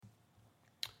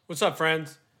What's up,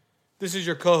 friends? This is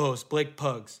your co-host, Blake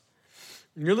Puggs.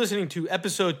 And you're listening to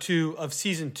episode 2 of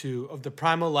season 2 of the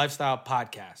Primal Lifestyle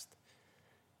Podcast.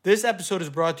 This episode is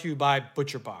brought to you by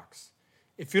ButcherBox.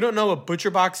 If you don't know what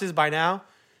ButcherBox is by now,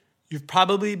 you've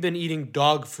probably been eating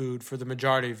dog food for the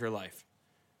majority of your life.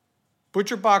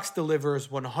 ButcherBox delivers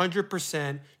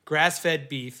 100% grass-fed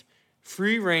beef,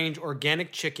 free-range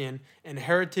organic chicken, and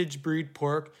heritage breed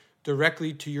pork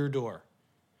directly to your door.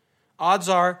 Odds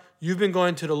are you've been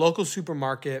going to the local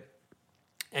supermarket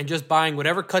and just buying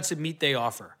whatever cuts of meat they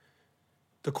offer.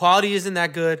 The quality isn't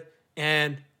that good,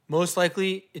 and most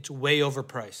likely it's way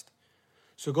overpriced.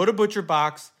 So go to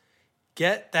ButcherBox,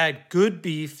 get that good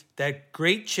beef, that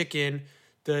great chicken,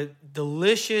 the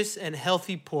delicious and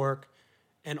healthy pork,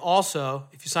 and also,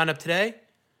 if you sign up today,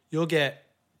 you'll get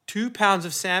 2 pounds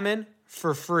of salmon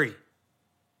for free.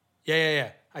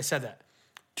 Yeah, I said that.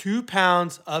 2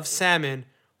 pounds of salmon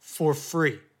for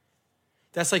free.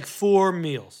 That's like 4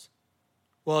 meals.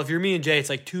 Well, if you're me and Jay, it's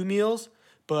like 2 meals,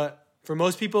 but for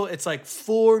most people, it's like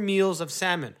 4 meals of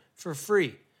salmon for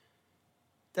free.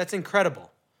 That's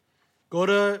incredible. Go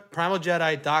to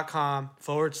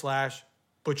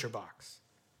primaljedi.com/butcherbox.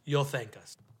 You'll thank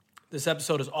us. This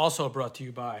episode is also brought to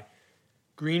you by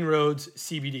Green Roads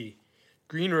CBD.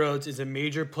 Green Roads is a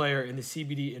major player in the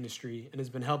CBD industry and has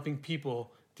been helping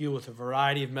people deal with a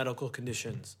variety of medical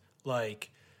conditions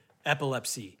like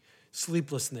epilepsy,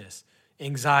 sleeplessness,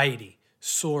 anxiety,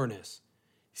 soreness.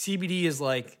 CBD is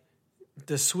like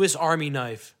the Swiss Army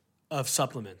knife of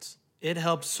supplements. It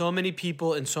helps so many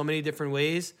people in so many different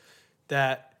ways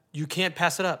that you can't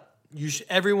pass it up.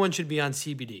 Everyone should be on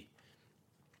CBD.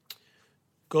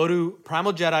 Go to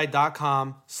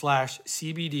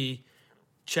primaljedi.com/CBD.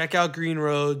 Check out Green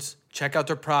Roads. Check out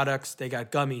their products. They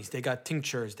got gummies. They got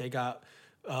tinctures. They got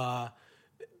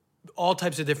all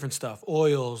types of different stuff.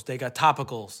 Oils. They got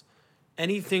topicals.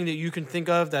 Anything that you can think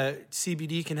of that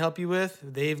CBD can help you with,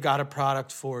 they've got a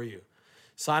product for you.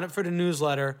 Sign up for the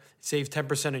newsletter. Save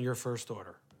 10% on your first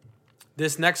order.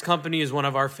 This next company is one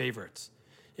of our favorites.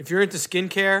 If you're into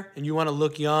skincare and you want to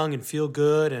look young and feel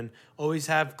good and always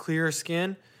have clear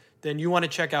skin, then you want to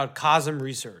check out Cosm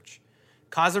Research.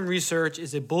 Cosm Research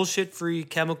is a bullshit-free,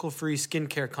 chemical-free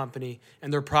skincare company,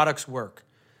 and their products work.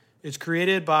 It's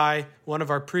created by one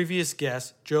of our previous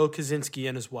guests, Joe Kaczynski,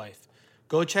 and his wife.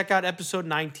 Go check out episode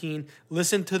 19,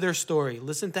 listen to their story,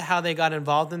 listen to how they got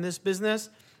involved in this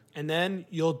business, and then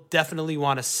you'll definitely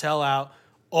want to sell out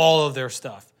all of their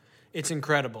stuff. It's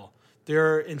incredible.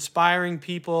 They're inspiring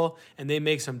people, and they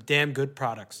make some damn good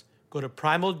products. Go to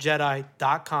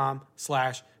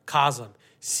primaljedi.com/Cosm,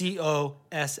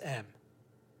 COSM.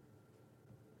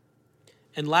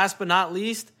 And last but not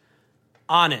least,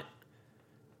 Onnit.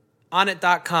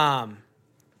 Onnit.com,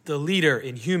 the leader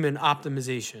in human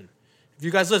optimization. If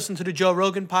you guys listen to the Joe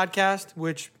Rogan podcast,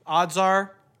 which odds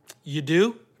are you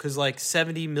do, because like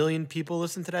 70 million people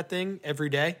listen to that thing every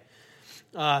day,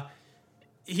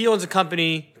 he owns a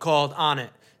company called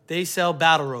Onnit. They sell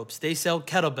battle ropes. They sell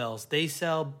kettlebells. They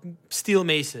sell steel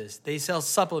maces. They sell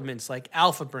supplements like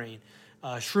Alpha Brain,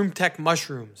 Shroom Tech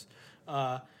mushrooms.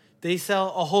 They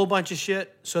sell a whole bunch of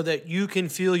shit so that you can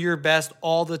feel your best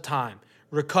all the time.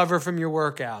 Recover from your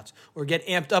workouts or get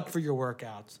amped up for your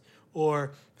workouts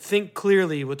or think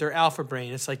clearly with their Alpha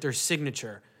Brain. It's like their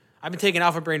signature. I've been taking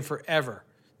Alpha Brain forever.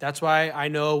 That's why I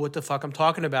know what the fuck I'm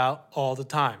talking about all the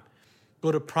time.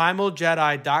 Go to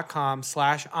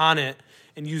primaljedi.com/Onnit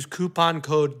and use coupon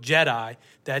code JEDI,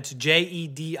 that's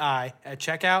JEDI, at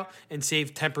checkout and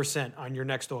save 10% on your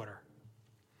next order.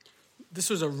 This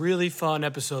was a really fun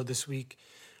episode this week.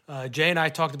 Jay and I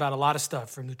talked about a lot of stuff,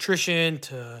 from nutrition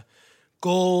to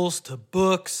goals to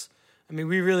books. I mean,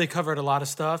 we really covered a lot of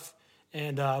stuff,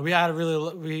 and we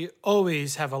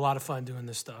always have a lot of fun doing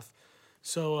this stuff.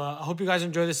 So I hope you guys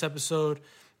enjoy this episode.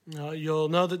 You'll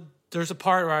know that there's a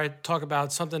part where I talk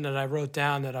about something that I wrote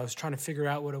down that I was trying to figure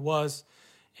out what it was,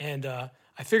 and I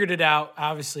figured it out,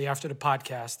 obviously, after the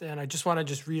podcast, and I just want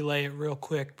to relay it real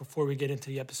quick before we get into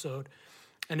the episode.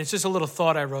 And it's just a little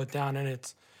thought I wrote down, and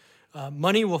it's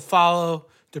money will follow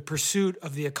the pursuit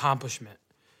of the accomplishment.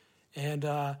 And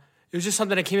it was just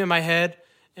something that came in my head,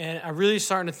 and I'm really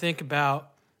starting to think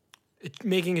about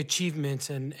making achievements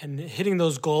and hitting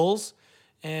those goals.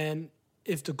 And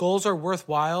if the goals are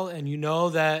worthwhile and you know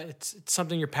that it's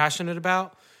something you're passionate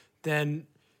about, then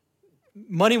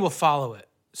money will follow it.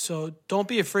 So don't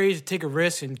be afraid to take a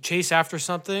risk and chase after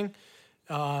something,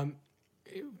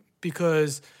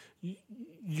 because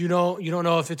you don't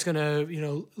know if it's gonna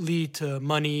lead to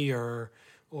money or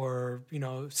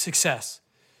success.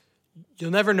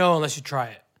 You'll never know unless you try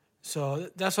it. So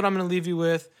that's what I'm gonna leave you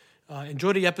with.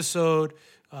 Enjoy the episode.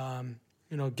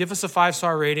 give us a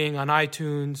 5-star rating on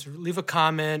iTunes, leave a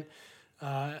comment.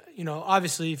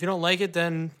 Obviously, if you don't like it,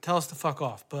 then tell us to fuck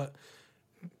off. But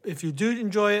if you do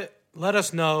enjoy it, let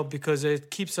us know because it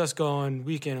keeps us going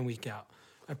week in and week out.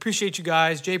 I appreciate you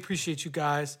guys. Jay appreciates you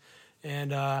guys.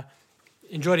 And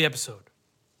enjoy the episode.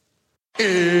 It's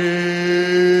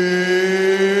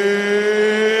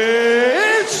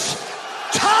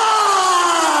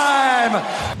time!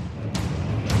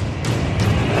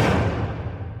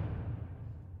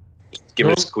 Give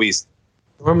it a squeeze.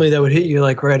 Normally that would hit you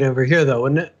like right over here, though,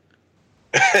 wouldn't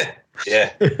it?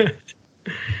 Yeah.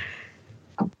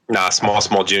 Nah,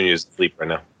 small junior's asleep right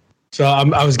now. So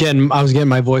I was getting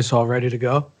my voice all ready to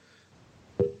go,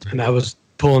 and I was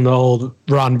pulling the old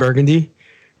Ron Burgundy.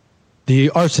 The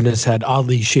arsonist had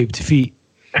oddly shaped feet.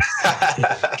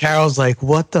 Carol's like,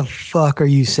 "What the fuck are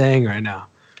you saying right now?"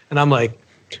 And I'm like,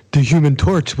 "The Human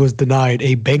Torch was denied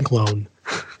a bank loan."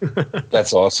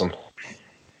 That's awesome.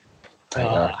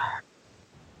 So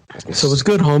it's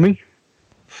good, homie.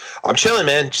 I'm chilling,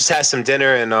 man. Just had some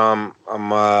dinner, and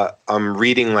I'm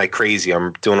reading like crazy.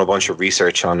 I'm doing a bunch of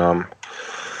research on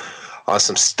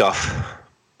some stuff.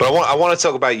 But I want to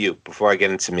talk about you before I get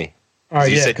into me. All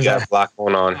right, you said you have a lot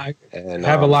going on. I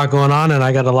have a lot going on, and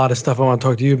I got a lot of stuff I want to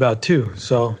talk to you about too.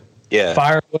 So yeah,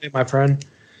 fire away, my friend.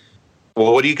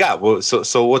 Well, what do you got? Well,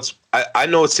 so what's I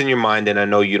know it's in your mind, and I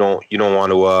know you don't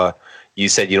want to. You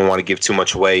said you don't want to give too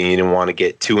much away, and you didn't want to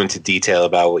get too into detail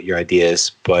about what your idea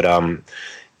is, but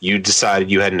you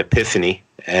decided you had an epiphany,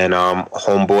 and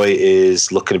homeboy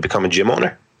is looking to become a gym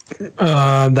owner.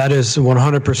 That is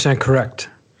 100% correct.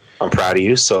 I'm proud of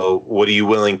you. So what are you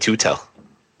willing to tell?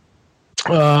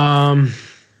 I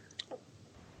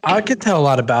could tell a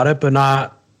lot about it, but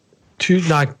not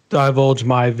divulge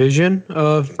my vision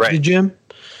of the gym.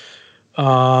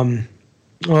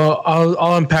 Well,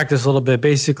 I'll unpack this a little bit.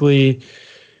 Basically,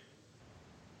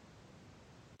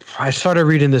 I started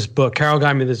reading this book. Carol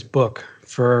got me this book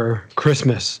for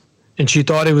Christmas, and she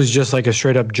thought it was just like a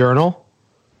straight up journal.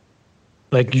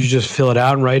 Like you just fill it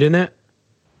out and write in it.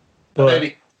 But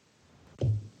maybe.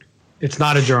 It's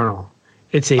not a journal.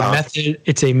 It's a method.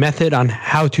 It's a method on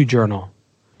how to journal.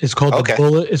 It's called the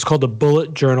bullet. It's called the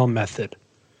bullet journal method.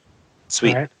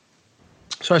 Sweet. Right?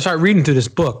 So I started reading through this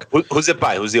book. Who's it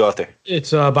by? Who's the author?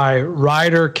 It's by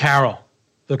Ryder Carroll,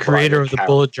 the creator of the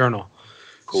bullet journal.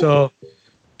 Cool. So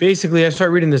basically, I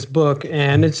started reading this book,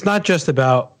 and it's not just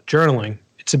about journaling.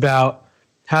 It's about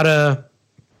how to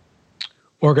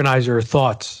organize your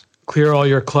thoughts, clear all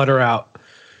your clutter out,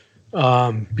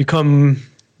 become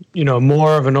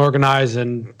more of an organized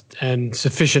and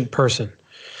sufficient person.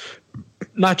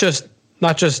 Not just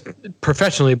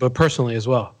professionally, but personally as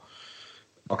well.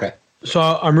 Okay. So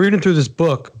I'm reading through this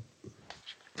book,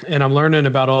 and I'm learning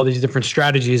about all these different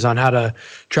strategies on how to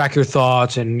track your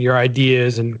thoughts and your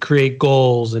ideas and create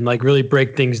goals and like really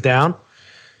break things down.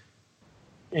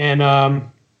 And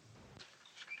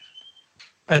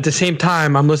at the same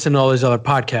time, I'm listening to all these other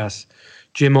podcasts,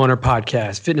 gym owner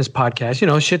podcasts, fitness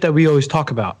podcasts, shit that we always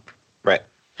talk about. Right.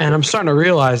 And I'm starting to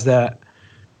realize that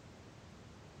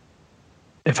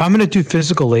if I'm going to do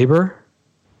physical labor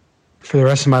for the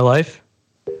rest of my life,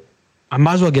 I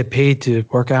might as well get paid to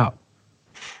work out.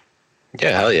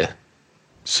 Yeah, hell yeah.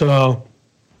 So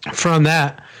from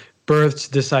that births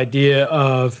this idea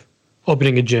of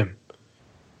opening a gym.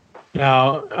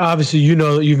 Now, obviously,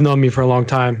 you've known me for a long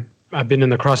time. I've been in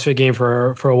the CrossFit game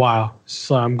for a while.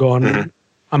 So I'm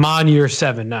on year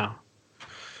 7 now.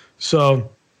 So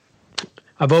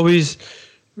I've always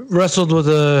wrestled with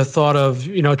the thought of,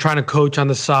 trying to coach on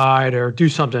the side or do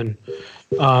something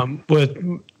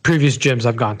with previous gyms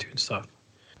I've gone to and stuff.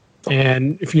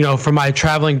 And from my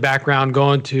traveling background,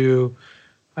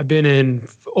 I've been in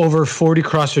over 40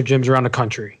 CrossFit gyms around the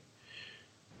country.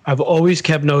 I've always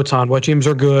kept notes on what gyms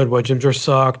are good, what gyms are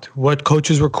sucked, what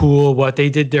coaches were cool, what they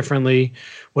did differently,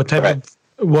 what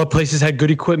places had good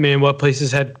equipment, what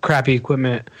places had crappy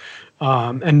equipment,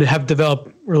 and have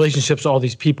developed relationships with all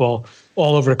these people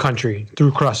all over the country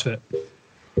through CrossFit.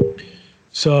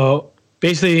 So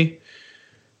basically,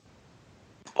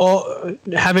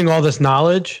 having all this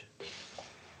knowledge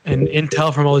and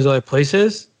intel from all these other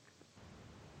places,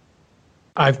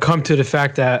 I've come to the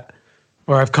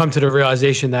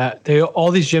realization that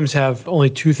all these gyms have only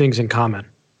 2 things in common.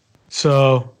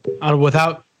 So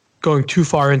without going too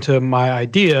far into my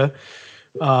idea,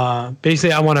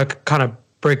 basically I want to kind of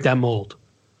break that mold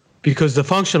because the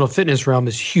functional fitness realm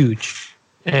is huge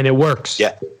and it works.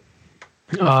 Yeah.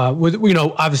 With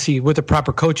obviously with the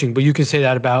proper coaching, but you can say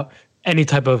that about any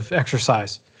type of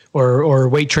exercise or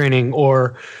weight training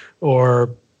or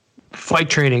fight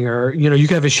training, or you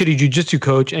can have a shitty jiu-jitsu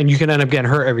coach and you can end up getting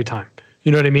hurt every time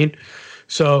You know what I mean?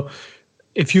 So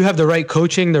if you have the right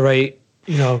coaching, the right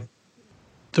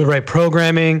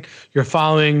programming, you're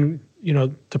following,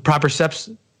 the proper steps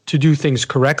to do things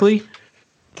correctly,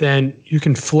 then you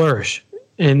can flourish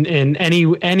in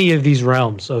any of these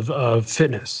realms of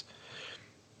fitness.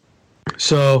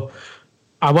 So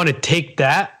I want to take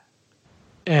that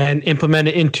and implement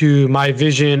it into my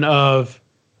vision of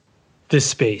this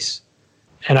space.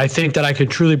 And I think that I could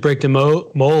truly break the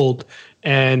mold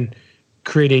and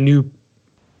create a new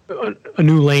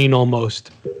lane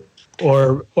almost,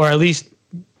 or at least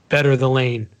better the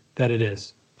lane that it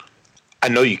is. I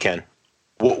know you can.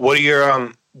 What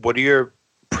are your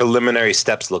preliminary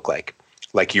steps look like?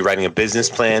 Like, you writing a business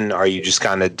plan? Are you just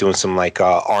kind of doing some like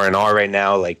R&R right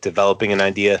now, like developing an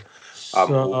idea?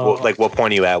 What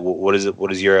point are you at? What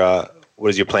does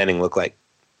your planning look like?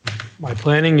 My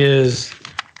planning is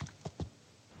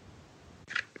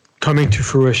coming to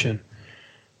fruition.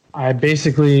 I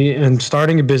basically am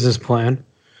starting a business plan.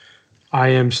 I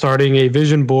am starting a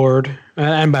vision board,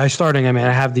 and by starting, I mean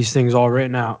I have these things all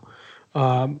written out.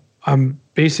 I'm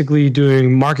basically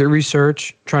doing market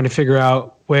research, trying to figure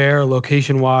out where,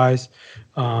 location-wise,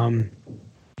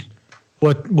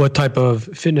 what type of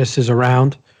fitness is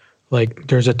around. Like,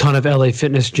 there's a ton of LA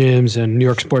fitness gyms and New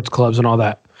York sports clubs and all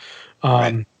that.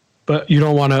 Right. But you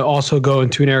don't want to also go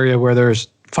into an area where there's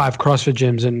 5 CrossFit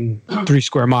gyms in 3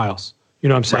 square miles. You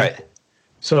know what I'm saying? Right.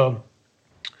 So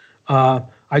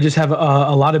I just have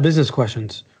a lot of business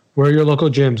questions. Where are your local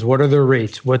gyms? What are their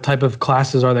rates? What type of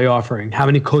classes are they offering? How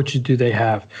many coaches do they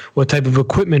have? What type of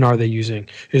equipment are they using?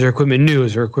 Is their equipment new?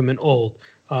 Is their equipment old?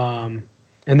 And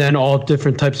then all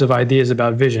different types of ideas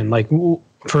about vision. Like,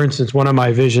 for instance, one of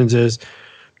my visions is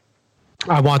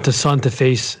I want the sun to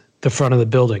face the front of the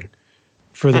building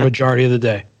for the majority of the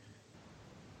day.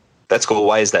 That's cool.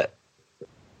 Why is that?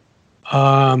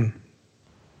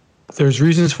 There's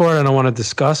reasons for it I don't want to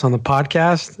discuss on the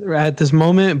podcast at this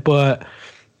moment, but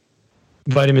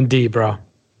vitamin D, bro.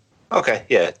 Okay,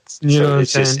 yeah.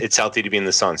 It's healthy to be in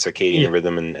the sun, circadian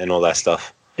rhythm and all that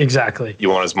stuff. Exactly. You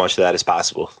want as much of that as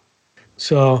possible.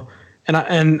 So,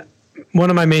 and one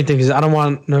of my main things is I don't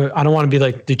want to be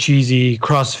like the cheesy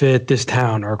CrossFit this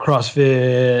town or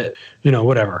CrossFit,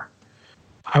 whatever.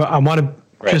 I want to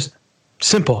just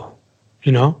simple,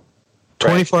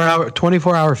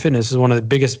 24-hour fitness is one of the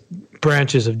biggest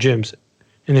branches of gyms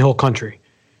in the whole country.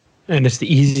 And it's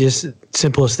the easiest,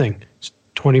 simplest thing. It's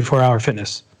 24-hour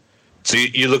fitness. So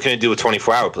you're looking to do a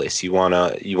 24-hour place. You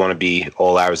wanna be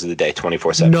all hours of the day,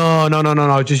 24/7.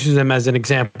 No. Just use them as an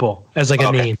example, as like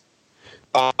a name.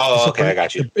 Oh, okay, I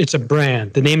got you. It's a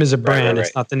brand. The name is a brand. Right.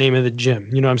 It's not the name of the gym.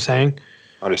 You know what I'm saying?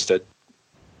 Understood.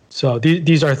 So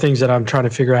these are things that I'm trying to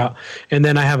figure out. And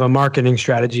then I have a marketing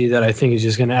strategy that I think is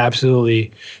just going to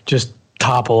absolutely just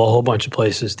topple a whole bunch of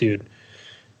places, dude.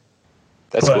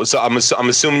 That's cool. So I'm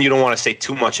assuming you don't want to say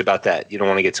too much about that. You don't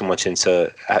want to get too much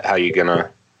into how you're gonna.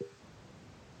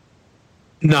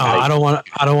 No, I don't want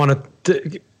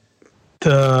to.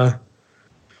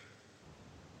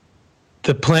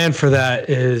 The plan for that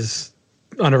is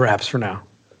under wraps for now.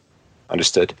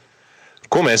 Understood.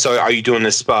 Cool, man. So are you doing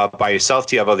this by yourself?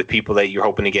 Do you have other people that you're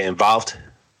hoping to get involved?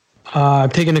 I'm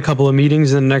taking a couple of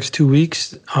meetings in the next 2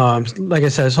 weeks. Like I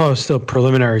said, it's all still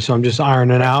preliminary, so I'm just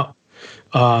ironing out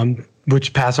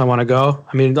which paths I want to go.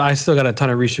 I mean, I still got a ton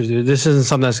of research to do. This isn't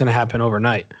something that's going to happen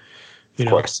overnight. Of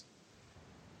course.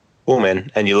 Cool,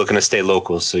 man. And you're looking to stay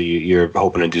local, so you're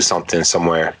hoping to do something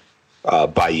somewhere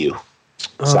by you.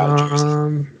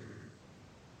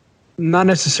 Not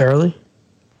necessarily.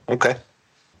 Okay.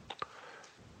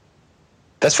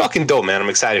 That's fucking dope, man. I'm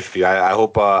excited for you. I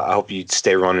hope you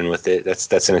stay running with it.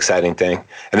 That's an exciting thing.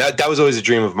 And that was always a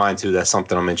dream of mine too. That's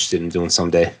something I'm interested in doing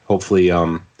someday. Hopefully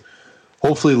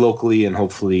locally and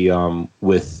hopefully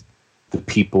with the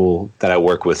people that I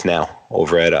work with now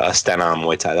over at Staten Island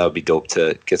Muay Thai. That would be dope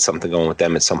to get something going with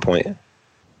them at some point.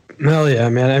 Hell yeah,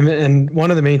 man. And one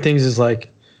of the main things is like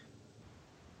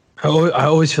I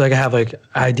always feel like I have like an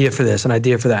idea for this, an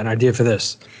idea for that, an idea for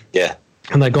this. Yeah.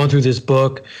 And like going through this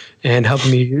book and helping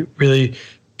me really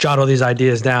jot all these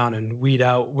ideas down and weed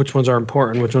out which ones are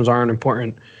important, which ones aren't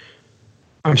important.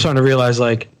 I'm starting to realize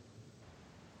like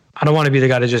I don't want to be the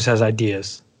guy that just has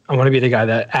ideas. I want to be the guy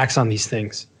that acts on these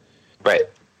things. Right.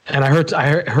 And I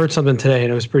heard something today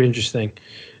and it was pretty interesting.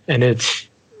 And it's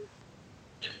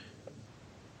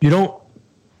you don't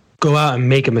go out and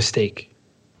make a mistake.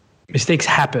 Mistakes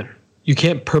happen. You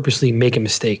can't purposely make a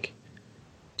mistake.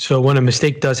 So when a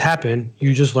mistake does happen,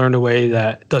 you just learn a way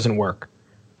that doesn't work.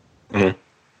 Mm-hmm.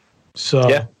 So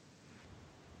yeah.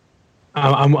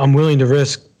 I'm willing to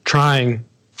risk trying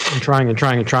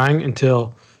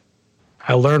until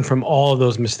I learn from all of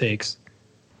those mistakes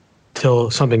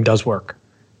till something does work.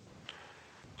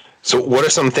 So what are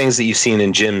some things that you've seen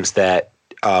in gyms that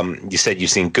you said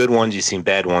you've seen good ones, you've seen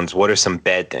bad ones? What are some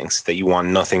bad things that you want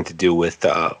nothing to do with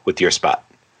your spot?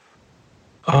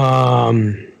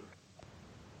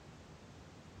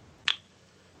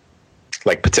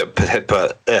 Like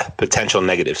potential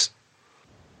negatives.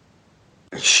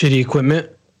 Shitty equipment.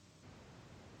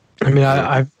 I mean,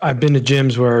 I've been to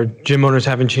gyms where gym owners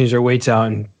haven't changed their weights out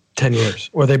in 10 years,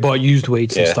 or they bought used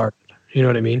weights and started. You know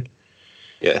what I mean?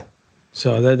 Yeah.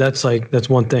 So that's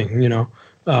one thing, you know.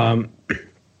 I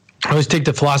always take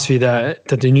the philosophy that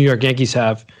the New York Yankees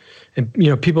have, and you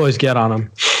know, people always get on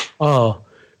them. Oh,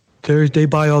 they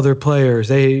buy all their players.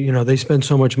 They spend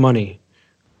so much money.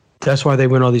 That's why they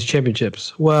win all these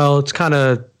championships. Well, it's kind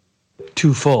of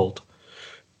twofold.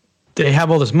 They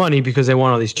have all this money because they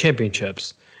won all these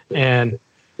championships, and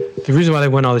the reason why they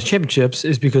win all these championships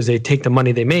is because they take the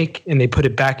money they make and they put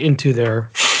it back into their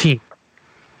team.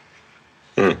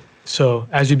 So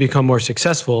as you become more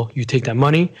successful, you take that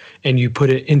money and you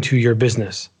put it into your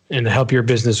business and help your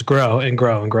business grow and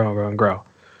grow and grow and grow and grow.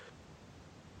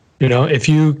 You know, if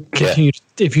you continue,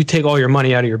 if you take all your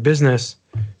money out of your business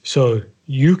so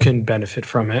you can benefit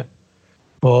from it,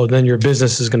 well, then your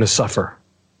business is going to suffer.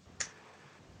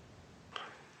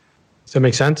 Does that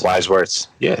make sense? Wise words.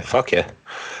 Yeah, fuck yeah.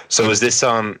 So is this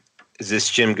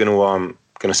gym gonna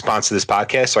sponsor this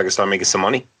podcast so I can start making some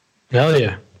money? Hell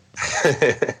yeah.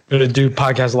 Gonna do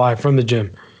podcast live from the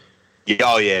gym. Yeah,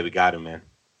 oh yeah, we got him, man.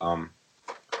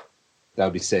 That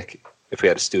would be sick if we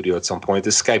had a studio at some point.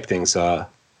 This Skype thing's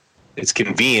it's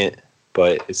convenient,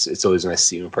 but it's always nice to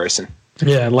see you in person.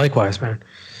 Yeah, likewise, man.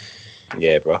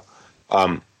 Yeah, bro.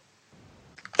 But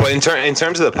in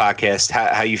terms of the podcast,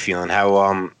 how you feeling?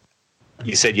 How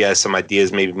you said you had some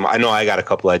ideas. Maybe I know I got a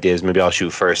couple ideas. Maybe I'll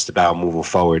shoot first about moving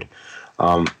forward.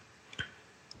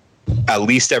 At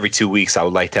least every 2 weeks, I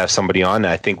would like to have somebody on.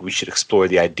 I think we should explore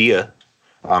the idea.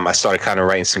 I started kind of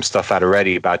writing some stuff out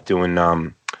already about doing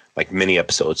like mini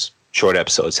episodes, short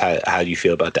episodes. How do you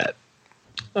feel about that?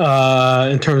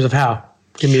 In terms of how?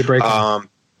 Give me a breakdown.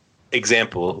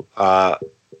 Example,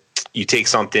 you take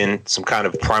some kind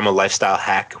of primal lifestyle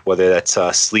hack, whether that's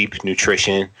sleep,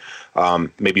 nutrition,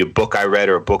 maybe a book I read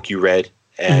or a book you read,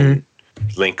 and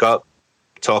link up,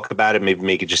 talk about it, maybe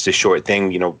make it just a short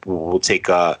thing. You know, we'll take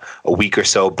a week or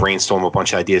so, brainstorm a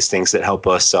bunch of ideas, things that help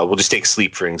us. We'll just take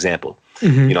sleep, for example.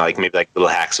 You know, like maybe like little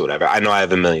hacks or whatever. I know I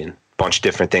have a million. Bunch of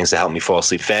different things that help me fall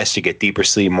asleep faster, get deeper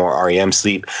sleep, more REM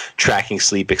sleep, tracking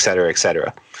sleep, et cetera, et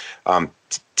cetera.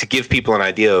 To give people an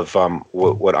idea of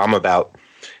what I'm about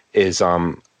is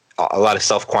a lot of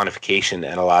self-quantification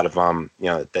and a lot of you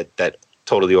know, that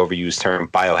totally overused term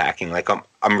biohacking. Like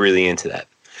I'm really into that.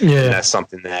 Yeah. And that's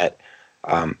something that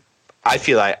I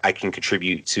feel I can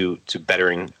contribute to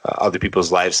bettering other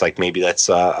people's lives. Like maybe that's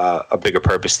a bigger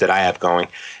purpose that I have going,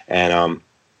 and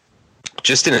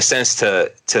just in a sense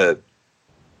to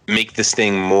make this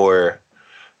thing more,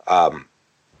 I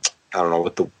don't know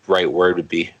what the right word would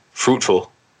be,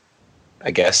 fruitful. I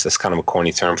guess that's kind of a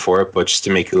corny term for it, but just to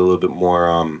make it a little bit more,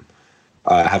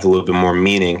 have a little bit more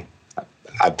meaning.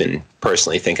 I've been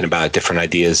personally thinking about different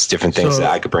ideas, different things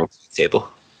that I could bring to the table.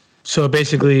 So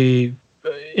basically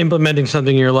Implementing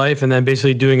something in your life and then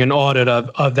basically doing an audit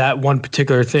of that one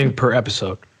particular thing per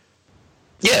episode.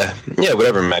 Yeah,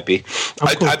 whatever it might be.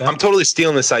 I'm totally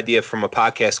stealing this idea from a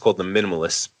podcast called The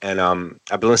Minimalists, and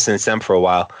I've been listening to them for a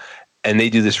while, and they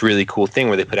do this really cool thing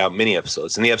where they put out mini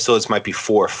episodes, and the episodes might be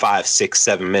 4, 5, 6,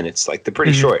 7 minutes. Like they're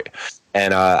pretty short,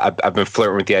 and I've been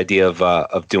flirting with the idea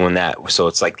of doing that. So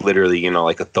it's like literally, you know,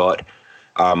 like a thought,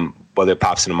 whether it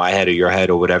pops into my head or your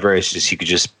head or whatever. It's just you could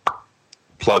just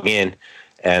plug in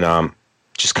and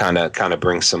just kind of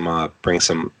bring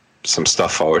some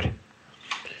stuff forward.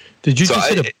 Did you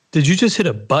just hit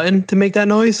a button to make that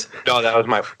noise? No, that was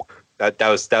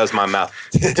my mouth.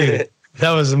 Dude,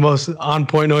 that was the most on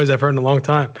point noise I've heard in a long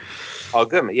time. Oh,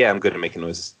 good. Yeah, I'm good at making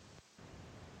noises.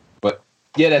 But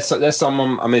yeah, that's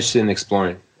something I'm interested in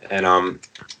exploring, and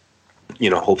you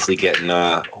know, hopefully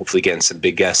getting some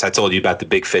big guests. I told you about the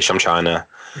big fish I'm trying to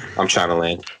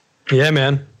land. Yeah,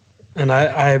 man, and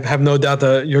I have no doubt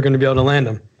that you're going to be able to land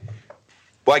them.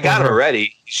 Well, I got him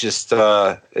already. It's just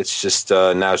now it's just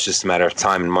a matter of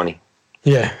time and money.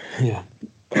 Yeah.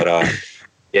 But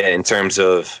yeah, in terms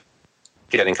of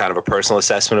getting kind of a personal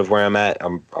assessment of where I'm at,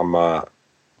 I'm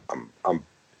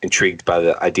intrigued by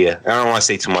the idea. I don't want to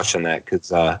say too much on that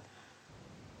because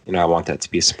you know, I want that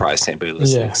to be a surprise to anybody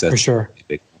listening. Yeah, for sure.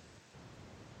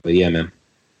 But yeah, man.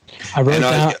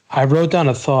 I wrote down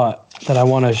a thought that I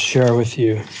want to share with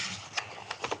you.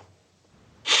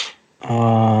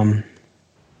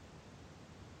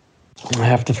 I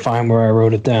have to find where I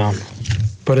wrote it down.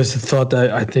 But it's a thought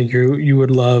that I think you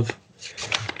would love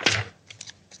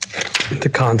the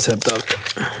concept of it.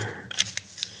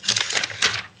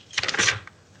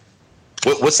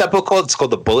 What's that book called? It's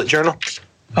called The Bullet Journal?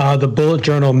 The Bullet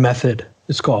Journal Method,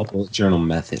 it's called. Bullet Journal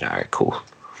Method. All right, cool.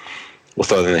 We'll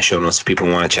throw it in the show notes if people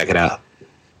want to check it out.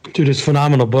 Dude, it's a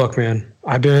phenomenal book, man.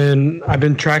 I've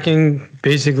been tracking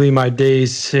basically my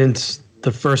days since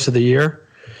the first of the year.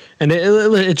 And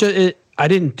I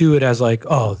didn't do it as like,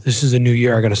 oh, this is a new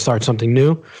year, I got to start something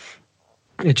new.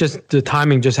 It just, the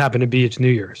timing just happened to be it's New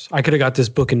Year's. I could have got this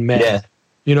book in May. Yeah.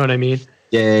 You know what I mean?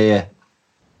 Yeah.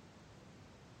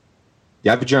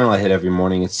 Yeah, I have a journal I hit every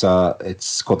morning. It's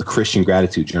called the Christian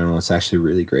Gratitude Journal. It's actually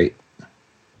really great.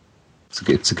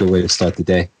 It's a good way to start the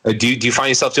day. Do you find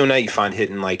yourself doing that? You find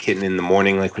hitting in the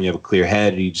morning, like when you have a clear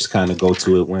head, or you just kind of go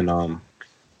to it when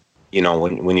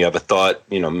when you have a thought,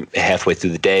 halfway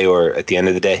through the day or at the end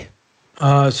of the day?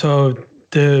 So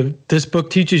this book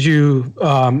teaches you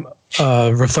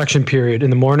a reflection period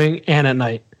in the morning and at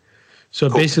night. So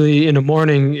cool. Basically in the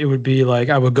morning, it would be like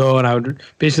I would go and I would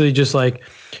basically just like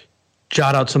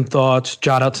jot out some thoughts,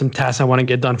 jot out some tasks I want to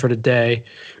get done for the day.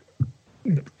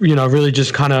 Really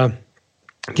just kind of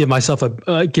give myself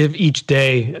give each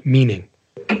day meaning.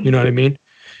 You know what I mean?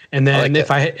 And then if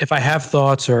I have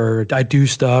thoughts or I do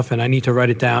stuff and I need to write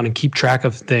it down and keep track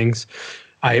of things,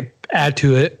 I add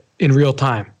to it in real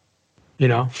time,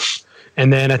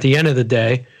 And then at the end of the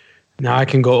day, now I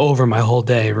can go over my whole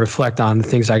day and reflect on the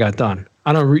things I got done.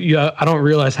 I don't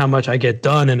realize how much I get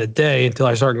done in a day until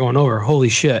I start going over. Holy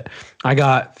shit, I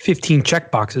got 15 check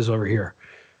boxes over here.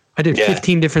 I did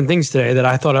 15 different things today that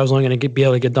I thought I was only going to be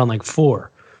able to get done like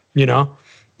 4, Yeah.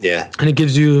 And it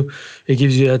gives you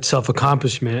that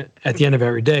self-accomplishment at the end of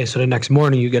every day. So the next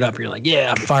morning you get up and you're like,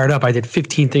 yeah, I'm fired up. I did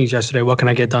 15 things yesterday. What can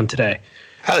I get done today?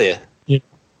 Hell yeah.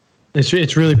 It's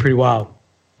really pretty wild.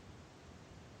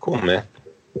 Cool, man.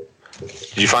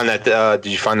 Did you find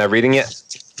that reading yet?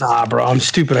 Nah, bro, I'm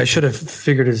stupid. I should have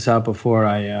figured this out before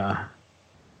I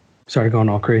started going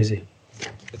all crazy.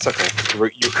 It's okay.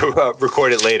 You could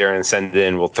record it later and send it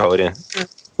in. We'll throw it in.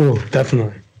 Oh,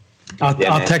 definitely.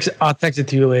 I'll text it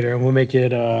to you later, and we'll make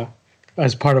it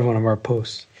as part of one of our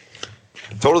posts.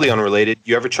 Totally unrelated.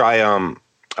 You ever try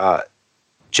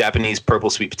Japanese purple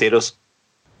sweet potatoes?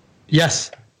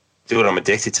 Yes. Dude, I'm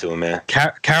addicted to them, man.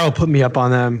 Carol put me up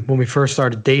on them when we first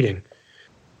started dating.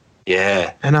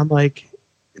 Yeah. And I'm like,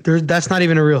 that's not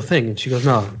even a real thing. And she goes,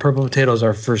 no, purple potatoes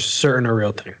are for certain a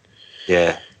real thing.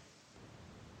 Yeah.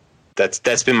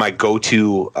 That's been my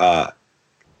go-to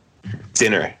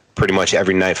dinner pretty much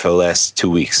every night for the last 2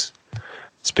 weeks.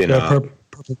 It's been purple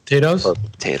potatoes? Purple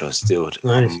potatoes, dude.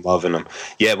 Nice. I'm loving them.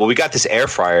 Yeah, well, we got this air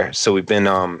fryer, so we've been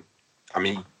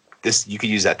this you could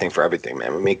use that thing for everything,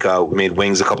 man. We made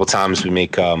wings a couple times. We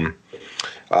make a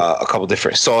couple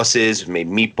different sauces. We made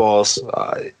meatballs.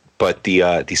 But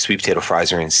these sweet potato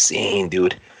fries are insane,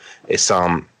 dude. It's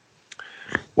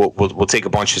we'll take a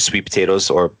bunch of sweet potatoes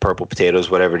or purple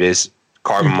potatoes, whatever it is,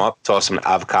 carve them up, toss some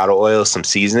avocado oil, some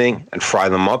seasoning, and fry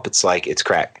them up. It's like it's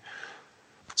crack.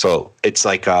 So it's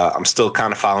like I'm still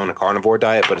kind of following a carnivore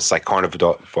diet, but it's like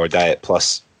carnivore diet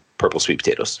plus purple sweet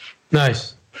potatoes.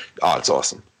 Nice. Oh, it's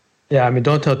awesome. Yeah,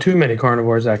 don't tell too many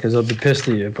carnivores that because they'll be pissed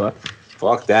at you. But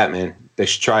fuck that, man. They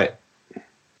should try it.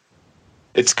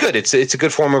 It's good. It's a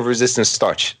good form of resistant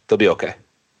starch. They'll be okay.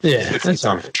 Yeah, that's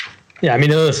all right. Yeah,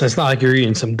 listen, it's not like you're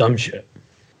eating some dumb shit.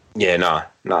 Yeah, no,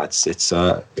 it's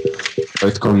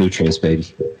earthworm nutrients, baby.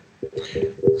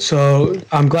 So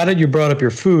I'm glad that you brought up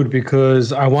your food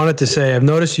because I wanted to say I've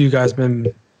noticed you guys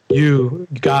when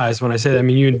I say that I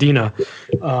mean you and Dina.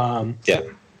 Yeah.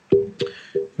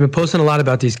 You've been posting a lot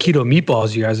about these keto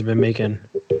meatballs you guys have been making.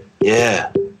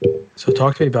 Yeah. So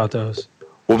talk to me about those.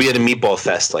 Well, we had a meatball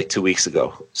fest like 2 weeks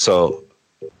ago. So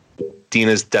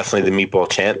Dina's definitely the meatball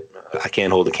champ. I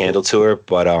can't hold a candle to her,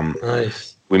 but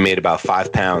nice. We made about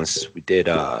 5 pounds. We did.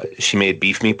 She made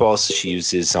beef meatballs. She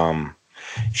uses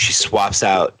she swaps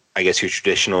out, I guess, your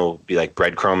traditional be like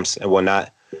breadcrumbs and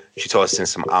whatnot. She tossed in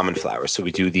some almond flour. So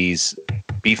we do these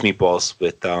beef meatballs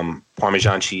with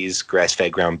Parmesan cheese,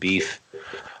 grass-fed ground beef,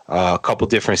 a couple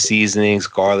different seasonings,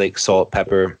 garlic, salt,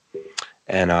 pepper,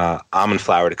 and almond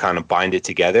flour to kind of bind it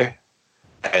together.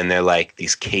 And they're like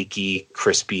these cakey,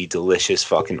 crispy, delicious,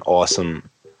 fucking awesome,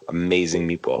 amazing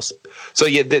meatballs. So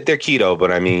yeah, they're keto, but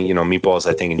meatballs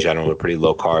I think in general are pretty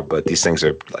low carb, but these things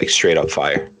are like straight up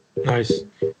fire. Nice.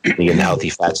 You're getting healthy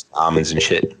fats, almonds and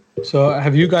shit. So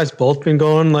have you guys both been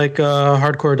going like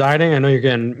hardcore dieting? I know you're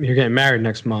getting married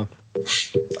next month.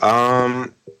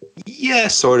 Yeah,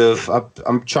 sort of.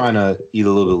 I'm trying to eat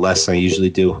a little bit less than I usually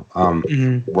do.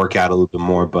 Work out a little bit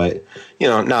more, but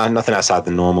nothing outside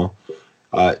the normal.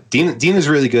 Dina's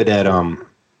really good at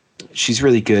she's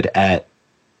really good at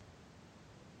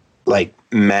like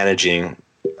managing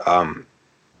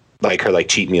like her like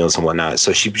cheat meals and whatnot.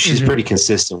 So she's pretty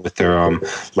consistent with her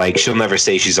like she'll never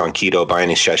say she's on keto by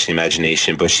any stretch of the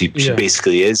imagination, but she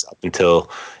basically is up until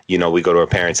we go to her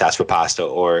parents' house for pasta,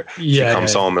 or she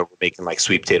comes home and we're making like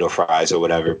sweet potato fries or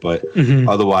whatever. But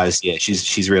otherwise,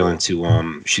 she's real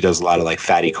into she does a lot of like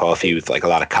fatty coffee with like a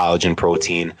lot of collagen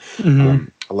protein.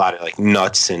 A lot of like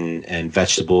nuts and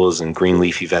vegetables and green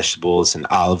leafy vegetables and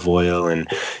olive oil, and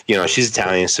she's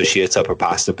Italian, so she hits up her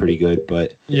pasta pretty good.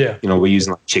 But we're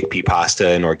using like chickpea pasta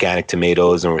and organic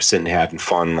tomatoes, and we're sitting there having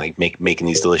fun, like making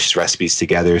these delicious recipes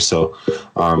together. So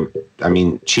I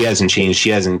mean, she hasn't changed, she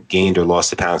hasn't gained or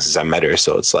lost a pound since I met her.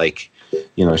 So it's like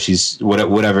she's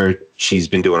whatever she's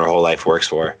been doing her whole life works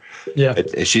for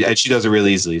her. She does it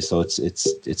really easily, so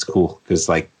it's cool because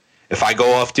like, if I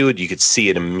go off, dude, you could see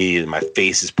it immediately. My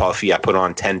face is puffy. I put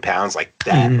on 10 pounds like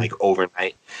that, like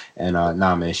overnight. And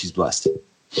man, she's blessed.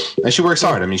 And she works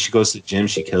hard. I mean, she goes to the gym.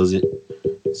 She kills it.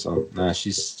 So,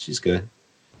 she's good.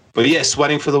 But yeah,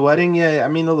 sweating for the wedding. Yeah, I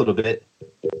mean, a little bit.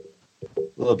 A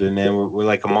little bit, man. We're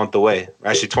like a month away. We're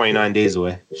actually 29 days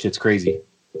away. Shit's crazy.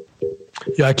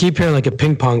 Yeah, I keep hearing like a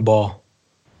ping pong ball.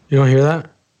 You don't hear that?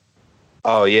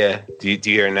 Oh, yeah. Do you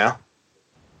hear it now?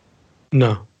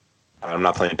 No. I'm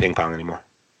not playing ping pong anymore.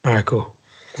 All right, cool.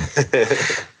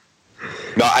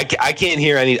 No, I can't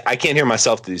hear I can't hear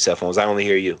myself through these headphones. I only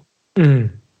hear you.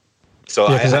 So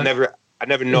I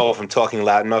never know if I'm talking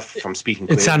loud enough, if I'm speaking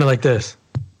clearly. It sounded like this.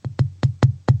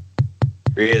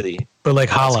 Really? But like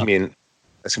hollow.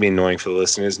 That's gonna be annoying for the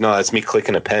listeners. No, that's me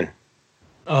clicking a pen.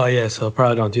 Oh yeah, so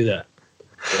probably don't do that.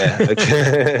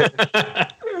 Yeah.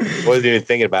 I wasn't even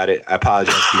thinking about it. I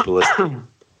apologize to people listening.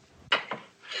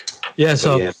 Yeah,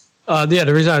 so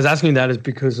the reason I was asking that is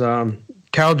because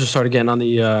Carol just started getting on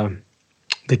the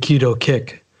keto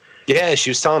kick. Yeah, she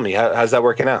was telling me. How's that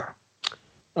working out?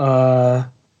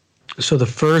 So the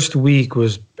first week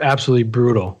was absolutely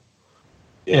brutal.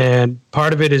 Yeah. And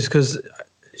part of it is because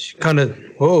she kind of,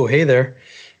 whoa, hey there.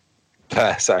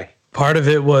 Sorry. Part of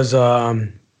it was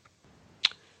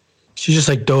she just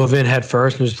like dove in head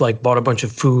first and just like bought a bunch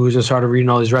of foods and started reading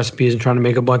all these recipes and trying to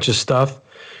make a bunch of stuff.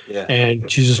 Yeah.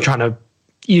 And she's just trying to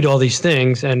eat all these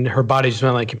things, and her body just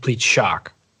went like complete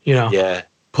shock, Yeah.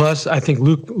 Plus, I think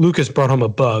Lucas brought home a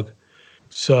bug,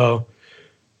 so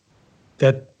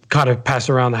that kind of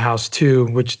passed around the house too,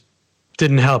 which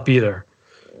didn't help either.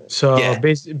 So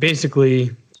basically,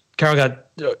 Carol got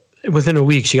within a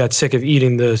week she got sick of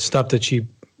eating the stuff that she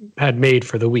had made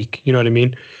for the week. You know what I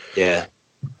mean? Yeah.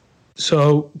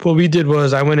 So what we did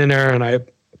was I went in there and I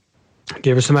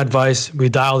gave her some advice. We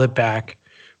dialed it back.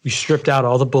 We stripped out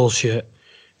all the bullshit.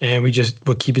 And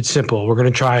we'll keep it simple. We're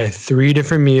going to try 3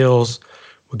 different meals.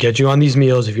 We'll get you on these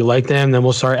meals. If you like them, then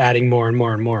we'll start adding more and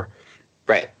more and more.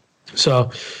 Right.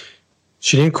 So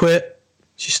she didn't quit.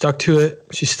 She stuck to it.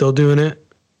 She's still doing it.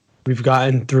 We've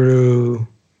gotten through,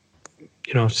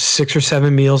 6 or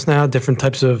 7 meals now, different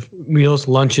types of meals,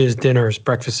 lunches, dinners,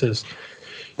 breakfasts.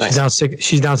 Nice.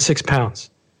 She's down 6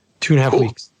 pounds, 2.5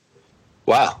 weeks.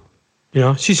 Wow.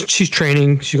 She's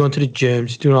training. She's going to the gym.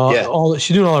 She's doing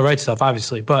she's doing all the right stuff,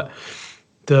 obviously. But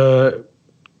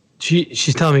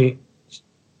she's telling me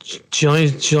she's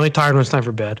only tired when it's time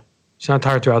for bed. She's not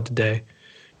tired throughout the day,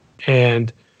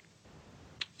 and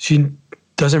she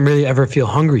doesn't really ever feel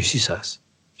hungry. She says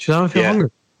she doesn't feel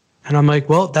hungry, and I'm like,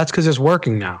 well, that's because it's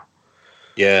working now.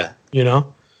 Yeah.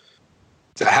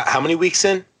 So how many weeks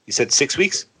in? You said 6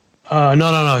 weeks?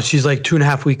 No. She's like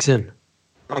 2.5 weeks in.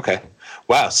 Okay.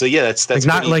 Wow. So yeah, that's like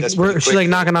not pretty, like that's we're she's like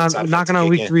knocking on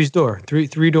week 3's door.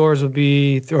 Three doors would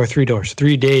be 3 doors.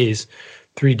 3 days.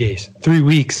 3 days. 3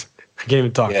 weeks. I can't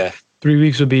even talk. Yeah. 3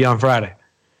 weeks would be on Friday.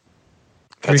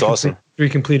 That's awesome. 3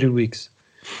 completed weeks.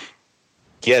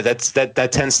 Yeah, that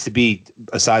tends to be,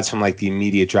 aside from like the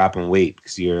immediate drop in weight,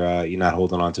 because you're not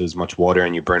holding on to as much water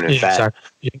and you're burning fat.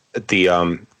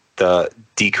 Exactly. The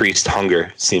decreased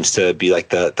hunger seems to be like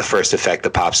the first effect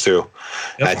that pops through.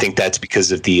 Yep. I think that's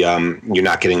because of the you're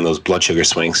not getting those blood sugar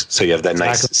swings. So you have that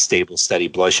nice, stable, steady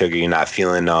blood sugar. You're not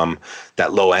feeling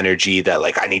that low energy, that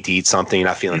like I need to eat something. You're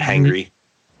not feeling hangry.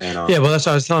 And, well, that's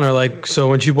what I was telling her. Like, so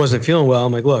when she wasn't feeling well,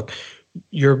 I'm like, look,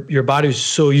 your body's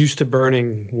so used to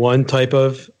burning one type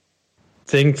of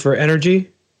thing for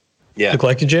energy, the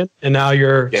glycogen, and now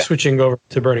you're switching over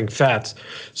to burning fats.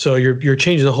 So you're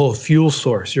changing the whole fuel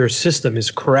source. Your system is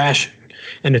crashing,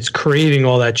 and it's craving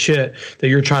all that shit that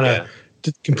you're trying to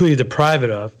completely deprive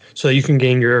it of, so that you can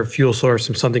gain your fuel source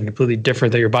from something completely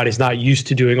different that your body's not used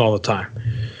to doing all the time.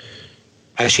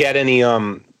 Has she had any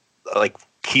like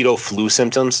keto flu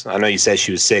symptoms? I know you said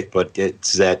she was sick, but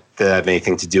does that have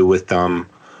anything to do with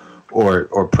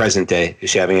or present day? Is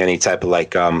she having any type of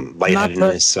like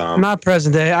lightheadedness? Not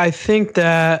present day. I think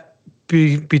that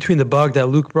between the bug that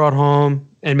Luke brought home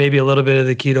and maybe a little bit of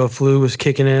the keto flu was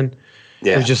kicking in.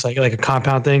 Yeah. It was just like a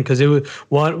compound thing, because it was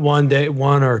one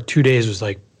or 2 days was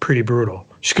like pretty brutal.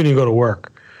 She couldn't even go to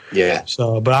work. Yeah.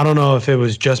 So, but I don't know if it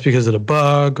was just because of the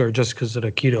bug or just because of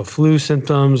the keto flu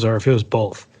symptoms, or if it was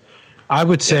both. I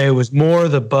would say it was more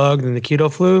the bug than the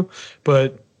keto flu,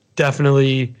 but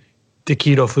definitely the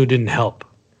keto flu didn't help.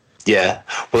 Yeah.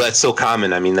 Well, that's so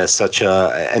common. I mean, that's such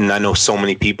and I know so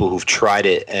many people who've tried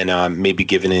it and maybe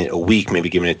given it a week, maybe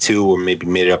given it 2, or maybe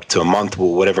made it up to a month,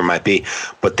 or whatever it might be.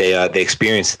 But they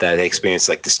experienced that. They experienced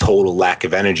like this total lack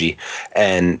of energy.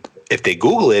 And if they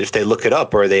Google it, if they look it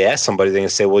up, or they ask somebody, they're going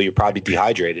to say, well, you're probably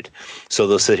dehydrated. So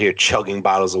they'll sit here chugging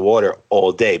bottles of water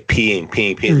all day, peeing,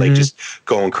 like just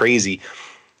going crazy.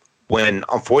 When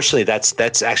unfortunately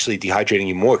that's actually dehydrating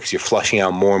you more, because you're flushing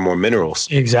out more and more minerals.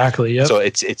 Exactly. Yeah. So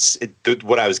it's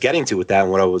what I was getting to with that, and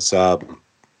what I was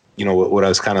what I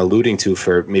was kind of alluding to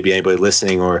for maybe anybody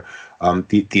listening, or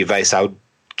the advice I would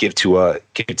give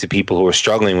to people who are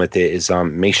struggling with it is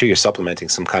make sure you're supplementing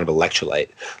some kind of electrolyte.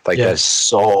 Like that's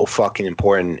so fucking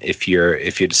important if you're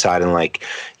deciding like,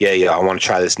 I want to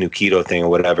try this new keto thing or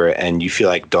whatever, and you feel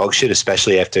like dog shit,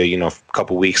 especially after a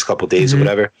couple weeks, couple days or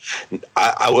whatever.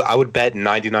 I would bet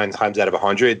 99 times out of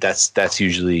 100 that's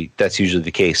usually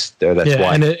the case. That's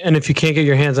why. And if you can't get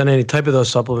your hands on any type of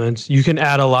those supplements, you can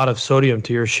add a lot of sodium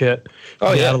to your shit.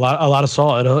 Add a lot of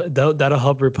salt. That'll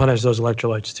help replenish those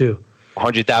electrolytes too.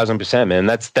 100,000%, man.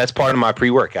 That's part of my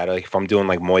pre-workout. Like if I'm doing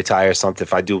like Muay Thai or something,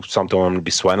 if I do something where I'm gonna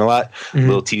be sweating a lot, a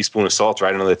little teaspoon of salt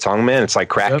right under the tongue, man. It's like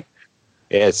crack. Yep.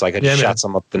 Yeah, it's like I just shot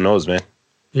some up the nose, man.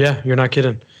 Yeah, you're not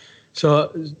kidding. So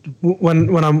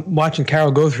when I'm watching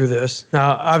Carol go through this,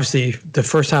 now obviously the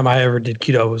first time I ever did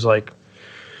keto was like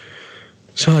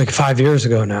 5 years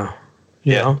ago now.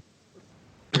 You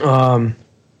know?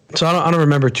 So I don't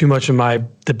remember too much of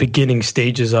the beginning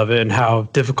stages of it and how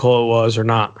difficult it was or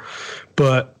not.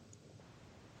 But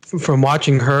from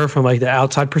watching her from like the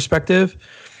outside perspective,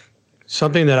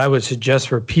 something that I would suggest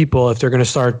for people if they're going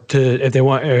to if they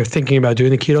are thinking about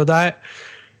doing the keto diet,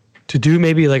 to do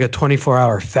maybe like a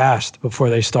 24-hour fast before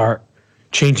they start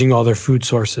changing all their food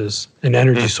sources and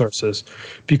energy sources.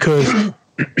 Because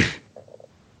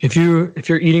if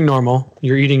you're eating normal,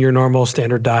 you're eating your normal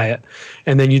standard diet,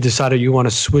 and then you decided you want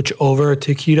to switch over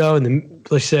to keto, and then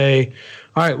let's say,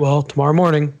 all right, well, tomorrow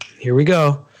morning, here we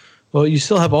go. Well, you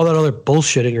still have all that other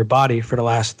bullshit in your body for the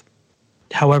last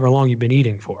however long you've been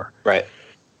eating for. Right.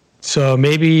 So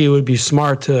maybe it would be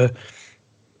smart to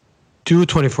do a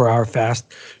 24-hour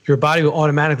fast. Your body will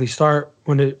automatically start,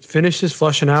 when it finishes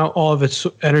flushing out all of its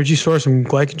energy source and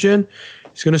glycogen,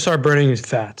 it's going to start burning its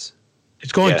fats.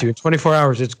 It's going to. In 24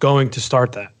 hours, it's going to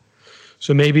start that.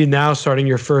 So maybe now starting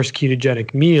your first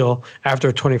ketogenic meal after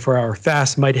a 24-hour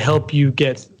fast might help you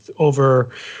get over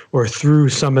or through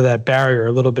some of that barrier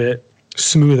a little bit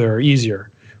smoother or easier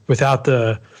without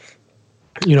the,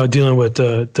 dealing with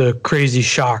the crazy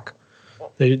shock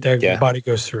that your body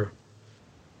goes through.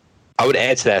 I would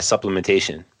add to that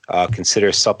supplementation.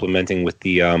 Consider supplementing with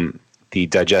the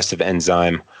digestive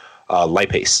enzyme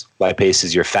lipase. Lipase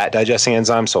is your fat digesting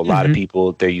enzyme. So a lot of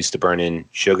people, they're used to burning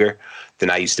sugar. They're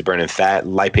not used to burning fat.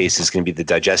 Lipase is going to be the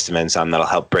digestive enzyme that'll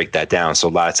help break that down. So a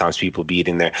lot of times people be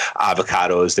eating their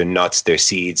avocados, their nuts, their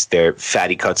seeds, their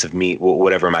fatty cuts of meat,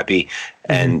 whatever it might be.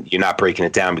 And you're not breaking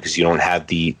it down because you don't have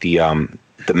the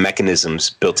mechanisms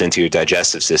built into your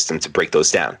digestive system to break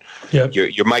those down. Yep.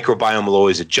 Your microbiome will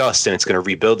always adjust, and it's going to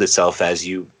rebuild itself as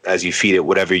you feed it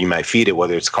whatever you might feed it,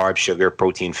 whether it's carbs, sugar,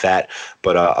 protein, fat.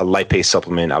 But a lipase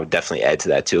supplement, I would definitely add to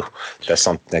that too. That's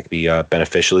something that could be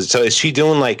beneficial. So is she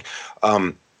doing like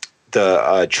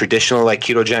the traditional like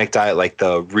ketogenic diet, like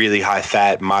the really high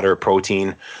fat, moderate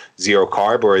protein, zero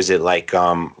carb, or is it like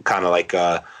kind of like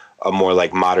a more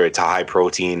like moderate to high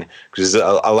protein? Because there's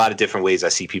a lot of different ways I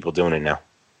see people doing it now.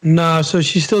 No, so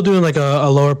she's still doing like a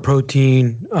lower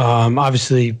protein,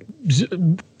 obviously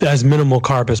as minimal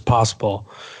carb as possible.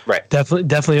 Right.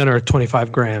 Definitely under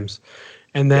 25 grams.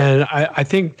 And then I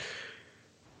think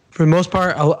for the most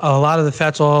part, a lot of the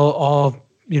fats, all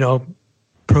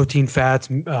protein fats,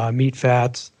 meat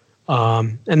fats,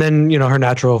 and then, her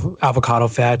natural avocado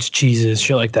fats, cheeses,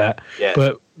 shit like that. Yeah.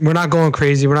 But we're not going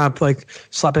crazy. We're not like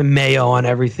slapping mayo on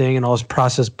everything and all this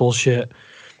processed bullshit.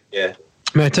 Yeah.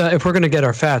 I mean, if we're gonna get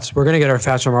our fats, we're gonna get our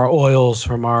fats from our oils,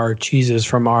 from our cheeses,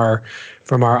 from our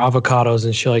avocados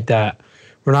and shit like that.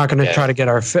 We're not gonna try to get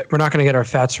we're not gonna get our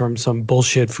fats from some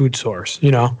bullshit food source,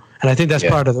 you know. And I think that's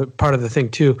part of the thing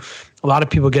too. A lot of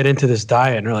people get into this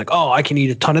diet and they're like, oh, I can eat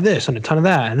a ton of this and a ton of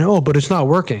that, and but it's not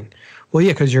working. Well,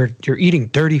 yeah, because you're eating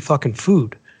dirty fucking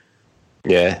food.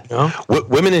 Yeah, you know?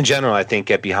 Women in general, I think,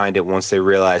 get behind it once they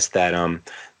realize that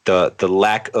the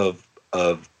lack of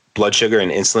blood sugar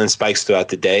and insulin spikes throughout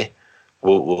the day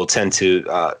will tend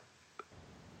to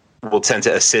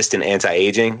assist in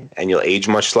anti-aging, and you'll age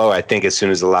much slower. I think as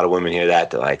soon as a lot of women hear that,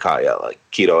 they're like, oh yeah, like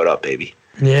keto it up, baby.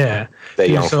 Yeah,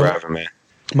 stay young forever, man.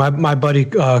 My buddy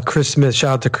Chris Smith,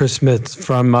 shout out to Chris Smith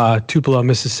from Tupelo,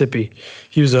 Mississippi.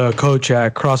 He was a coach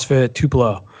at CrossFit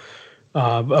Tupelo,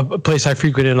 a place I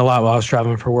frequented a lot while I was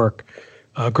traveling for work.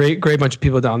 Great bunch of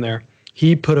people down there.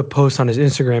 He put a post on his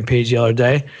Instagram page the other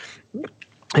day,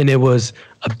 and it was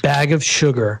a bag of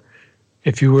sugar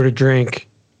if you were to drink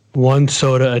one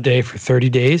soda a day for 30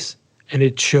 days, and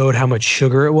it showed how much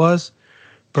sugar it was.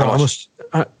 Bro, almost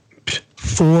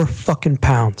 4 fucking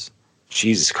pounds.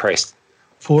 Jesus Christ.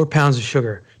 4 pounds of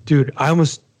sugar. Dude, I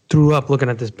almost threw up looking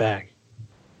at this bag.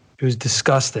 It was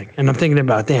disgusting. And I'm thinking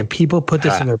about, damn, people put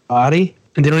this in their body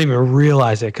and they don't even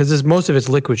realize it because most of it's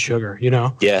liquid sugar, you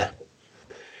know? Yeah.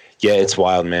 Yeah, it's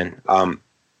wild, man.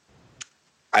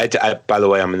 I by the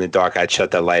way, I'm in the dark. I'd shut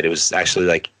that light. It was actually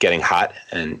like getting hot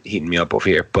and heating me up over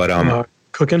here. But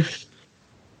cooking?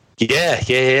 Yeah.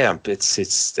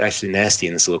 It's actually nasty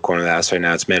in this little corner of the house right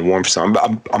now. It's mad warm for some.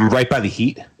 I'm right by the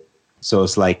heat. So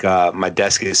it's like my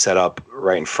desk is set up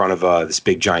right in front of this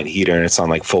big giant heater, and it's on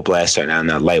like full blast right now, and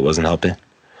that light wasn't helping.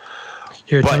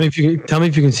 Here, tell me if you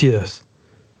can see this.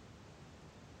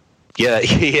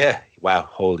 Yeah. Wow,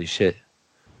 holy shit.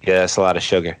 Yeah, that's a lot of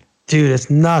sugar. Dude, it's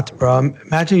nuts, bro.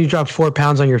 Imagine you dropped 4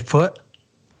 pounds on your foot.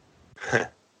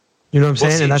 You know what I'm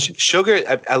saying? See, and that's sugar.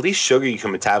 At least sugar you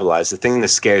can metabolize. The thing that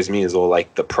scares me is all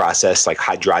like the processed, like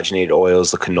hydrogenated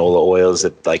oils, the canola oils.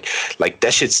 That like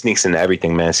that shit sneaks into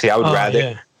everything, man. See, I would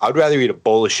rather eat a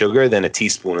bowl of sugar than a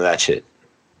teaspoon of that shit.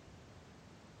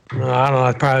 I don't know.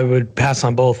 I probably would pass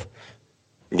on both.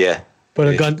 Yeah. But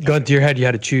a gun to your head, you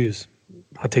had to choose.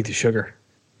 I'll take the sugar.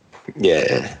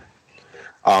 Yeah.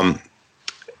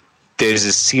 There's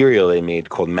a cereal they made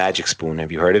called Magic Spoon.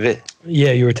 Have you heard of it?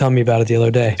 Yeah, you were telling me about it the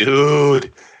other day.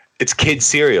 Dude, it's kid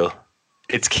cereal.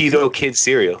 It's keto kid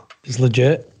cereal. It's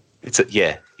legit?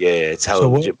 Yeah. It's hella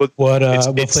legit. What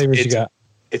flavors you got?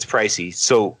 It's pricey.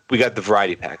 So we got the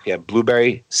variety pack. We have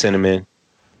blueberry, cinnamon,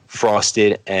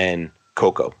 frosted, and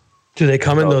cocoa. Do they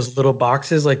come in those little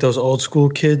boxes like those old school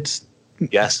kids?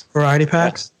 Yes. Variety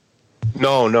packs?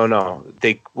 No.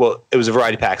 It was a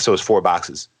variety pack, so it was 4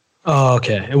 boxes. Oh,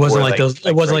 okay. It wasn't like those.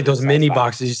 It wasn't like those mini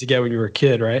boxes you used to get when you were a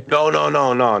kid, right? No.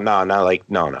 Not like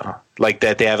no. Like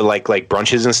that they have like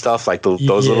brunches and stuff, like those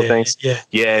little things.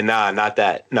 Yeah. Not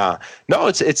that. No.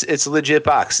 It's a legit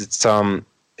box. It's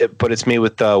but it's made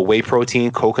with whey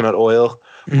protein, coconut oil,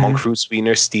 monk fruit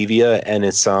sweetener, stevia, and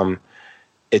it's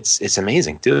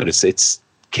amazing, dude. It's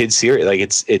kid cereal. Like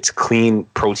it's clean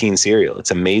protein cereal. It's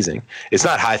amazing. It's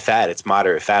not high fat. It's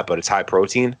moderate fat, but it's high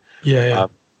protein. Yeah.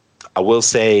 I will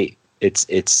say it's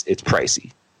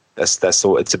pricey.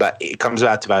 It comes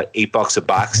out to about $8 a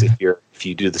box if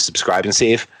you do the subscribe and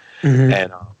save,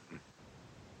 and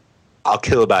I'll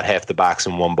kill about half the box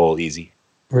in one bowl easy.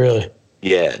 Really?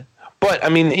 Yeah, but I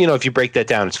mean, if you break that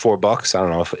down, it's $4. I don't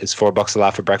know if it's $4 a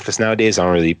lot for breakfast nowadays. I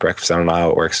don't really eat breakfast. I don't know how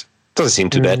it works. Doesn't seem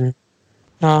too bad.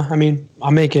 I mean,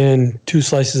 I'm making 2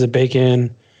 slices of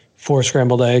bacon, 4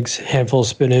 scrambled eggs, handful of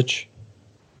spinach.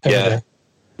 Yeah,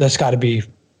 that's got to be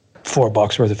 $4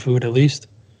 worth of food at least.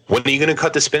 When are you going to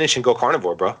cut the spinach and go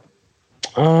carnivore, bro?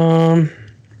 I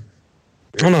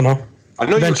don't know. I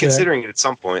know you're considering it at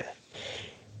some point.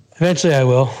 Eventually I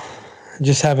will.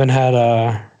 Just haven't had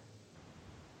the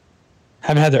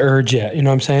urge yet. You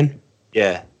know what I'm saying?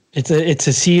 Yeah. It's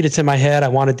a seed. It's in my head. I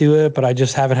want to do it, but I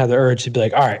just haven't had the urge to be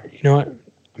like, all right, you know what?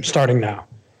 I'm starting now.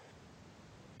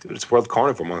 Dude, it's World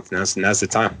Carnivore Month. Now's the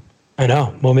time. I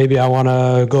know. Well, maybe I want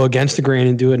to go against the grain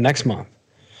and do it next month.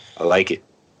 I like it.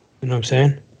 You know what I'm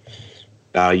saying?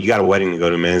 You got a wedding to go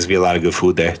to, man. There's going to be a lot of good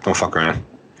food there. Don't fuck around.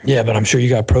 Yeah, but I'm sure you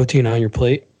got protein on your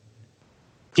plate.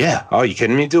 Yeah. Oh, you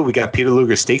kidding me, dude? We got Peter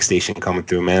Luger's Steak Station coming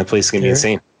through, man. The place is going to be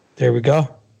insane. There we go.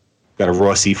 Got a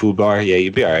raw seafood bar. Yeah,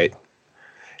 you'd be all right.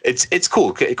 It's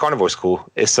cool. Carnivore's cool.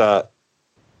 It's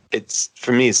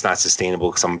for me, it's not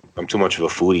sustainable because I'm too much of a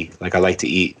foodie. Like, I like to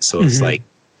eat. So it's like,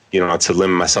 to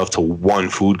limit myself to one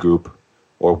food group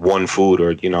or one food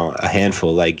or, a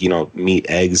handful, like, meat,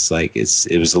 eggs, like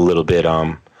it was a little bit,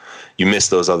 you miss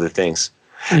those other things.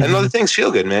 And other things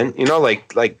feel good, man. You know,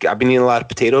 like I've been eating a lot of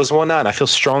potatoes and whatnot, and I feel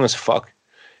strong as fuck.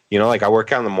 You know, like I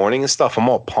work out in the morning and stuff. I'm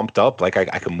all pumped up. Like I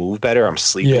can move better. I'm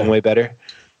sleeping way better.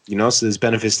 You know, so there's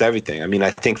benefits to everything. I mean, I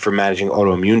think for managing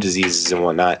autoimmune diseases and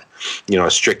whatnot, you know,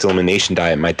 a strict elimination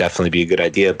diet might definitely be a good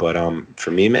idea. But for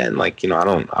me, man, like, you know, I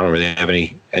don't really have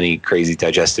any crazy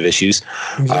digestive issues.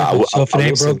 Exactly. So if it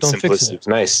ain't broke, don't fix it. It's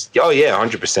nice. Oh yeah,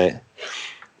 100%.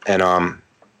 And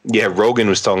yeah, Rogan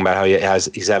was talking about how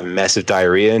he's having massive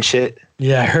diarrhea and shit.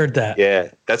 Yeah, I heard that. Yeah,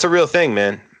 that's a real thing,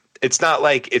 man. It's not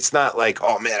like,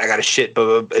 oh man, I got to shit,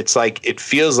 but it's like, it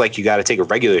feels like you got to take a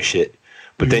regular shit.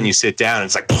 But then you sit down and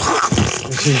it's like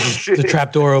the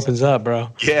trap door opens up, bro.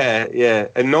 Yeah.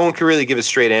 And no one can really give a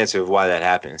straight answer of why that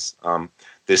happens.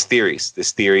 There's theories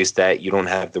that you don't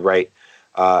have the right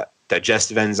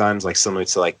digestive enzymes, like similar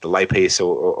to like the lipase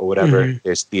or whatever.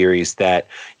 There's theories that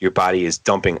your body is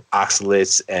dumping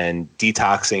oxalates and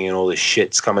detoxing and all this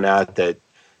shit's coming out that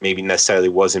maybe necessarily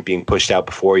wasn't being pushed out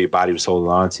before your body was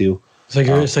holding on to.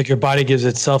 It's like your body gives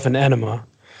itself an enema.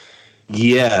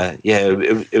 Yeah,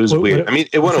 it was weird. I mean,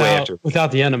 it went away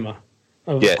without the enema.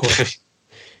 Of course.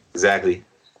 Exactly.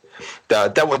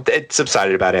 It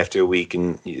subsided about after a week,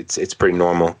 and it's pretty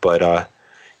normal. But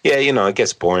yeah, you know, it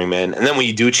gets boring, man. And then when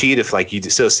you do cheat, if like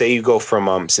say you go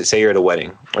from say you're at a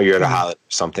wedding or you're at a holiday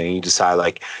or something, and you decide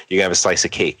like you're gonna have a slice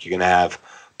of cake, you're gonna have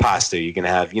pasta, you're gonna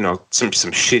have, you know, some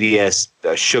shitty ass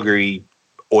sugary,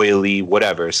 oily,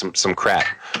 whatever, some crap.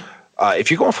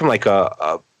 If you're going from like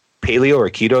a paleo or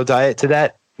keto diet to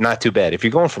that, not too bad. If you're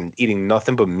going from eating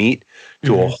nothing but meat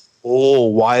to a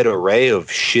whole wide array of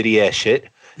shitty ass shit,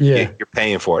 you're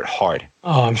paying for it hard.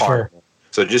 Oh, I'm sure.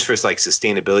 So just for like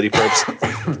sustainability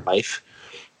purposes, life,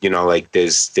 you know, like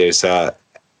there's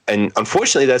and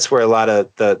unfortunately that's where a lot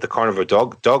of the carnivore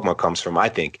dogma comes from. I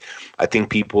think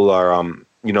people are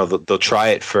you know, they'll try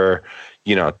it for,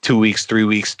 you know, 2 weeks, 3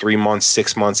 weeks, 3 months,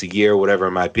 6 months, a year, whatever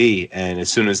it might be. And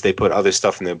as soon as they put other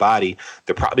stuff in their body,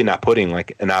 they're probably not putting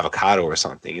like an avocado or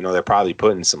something. You know, they're probably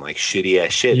putting some like shitty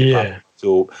ass shit. Yeah.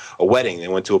 To a wedding, they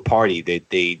went to a party,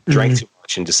 they drank too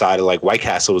much and decided like White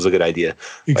Castle was a good idea.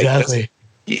 Exactly. Like,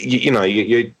 you know,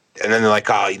 you're, and then they're like,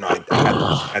 oh, you know,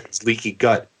 I got this leaky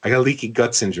gut. I got leaky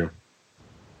gut syndrome.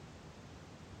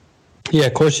 Yeah,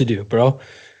 of course you do, bro.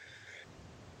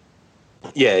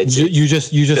 Yeah, you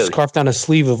just scarfed down a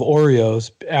sleeve of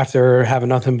Oreos after having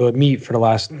nothing but meat for the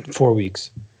last 4 weeks.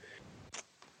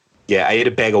 Yeah, I ate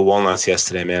a bag of walnuts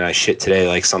yesterday, man. I shit today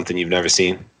like something you've never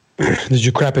seen. Did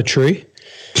you crap a tree?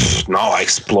 No, I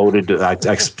exploded. It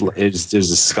was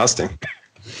disgusting.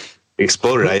 It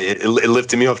exploded. It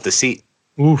lifted me off the seat.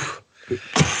 Oof.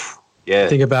 Yeah.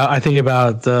 I think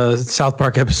about the South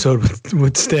Park episode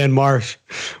with Stan Marsh.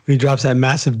 When he drops that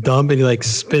massive dump and he like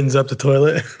spins up the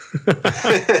toilet.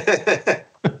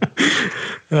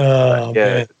 Oh,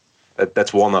 yeah, man.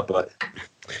 That's walnut butt.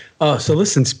 Oh, so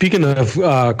listen, speaking of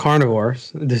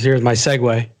carnivores, here's my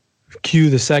segue. Cue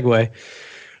the segue.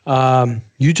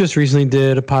 You just recently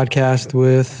did a podcast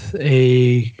with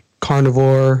a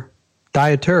carnivore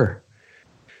dieter.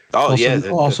 Oh,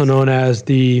 also known as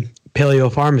the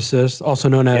paleo pharmacist, also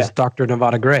known as Dr.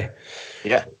 Nevada Gray.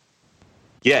 Yeah.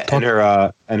 Yeah,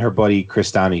 and her buddy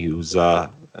Chris Downey, who's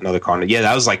another carnivore. Yeah,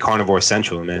 that was like Carnivore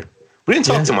Central, man. We didn't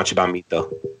talk too much about meat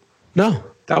though. No.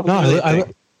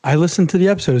 I listened to the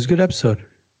episode. It was a good episode.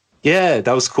 Yeah,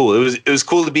 that was cool. It was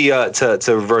cool to be to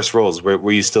reverse roles.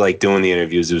 We're used to like doing the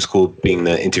interviews. It was cool being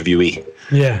the interviewee.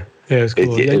 Yeah, it was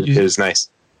cool. It was nice.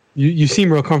 You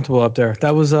seem real comfortable up there.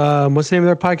 That was what's the name of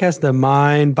their podcast? The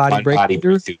Mind Body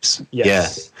Breakthroughs.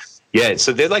 Yes. Yeah.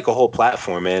 So they're like a whole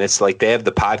platform, man. It's like they have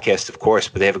the podcast, of course,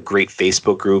 but they have a great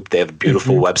Facebook group. They have a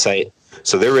beautiful website.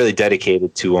 So they're really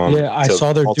dedicated to Yeah, I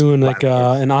saw they're doing like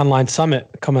an online summit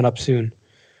coming up soon.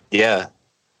 Yeah.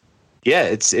 Yeah,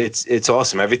 it's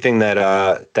awesome. Everything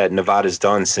that Nevada's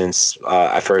done since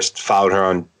I first followed her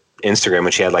on Instagram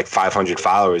when she had like 500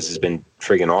 followers has been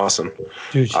friggin' awesome.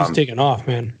 Dude, she's taking off,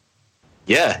 man.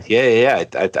 Yeah.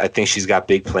 I think she's got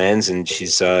big plans and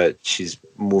she's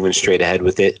moving straight ahead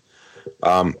with it.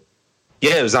 Yeah,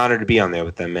 it was an honor to be on there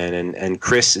with them, man. And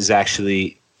Chris is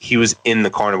actually, he was in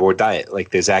the carnivore diet. Like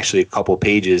there's actually a couple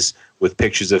pages with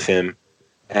pictures of him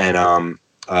and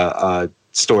a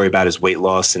story about his weight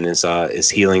loss and his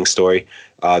healing story.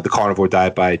 The Carnivore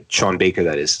Diet by Sean Baker,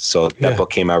 that is. So that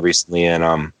book came out recently.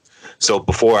 And so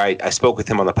before I spoke with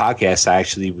him on the podcast, I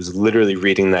actually was literally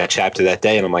reading that chapter that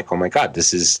day. And I'm like, oh my God,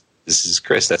 this is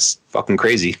Chris. That's fucking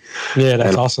crazy. Yeah,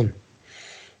 that's awesome.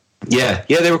 Yeah,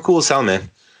 they were cool as hell, man.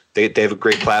 They have a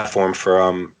great platform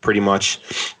for pretty much,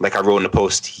 like I wrote in a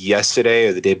post yesterday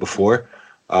or the day before,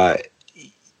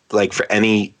 like for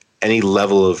any any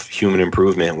level of human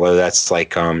improvement, whether that's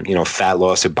like fat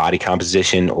loss or body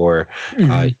composition, or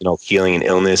healing an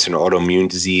illness or an autoimmune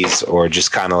disease, or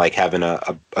just kind of like having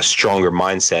a stronger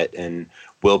mindset and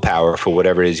willpower for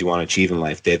whatever it is you want to achieve in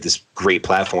life. They have this great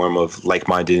platform of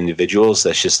like-minded individuals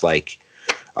that's just like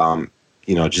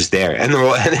just there, and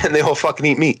they all fucking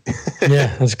eat meat.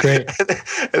 Yeah, that's great. and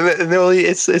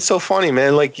it's so funny,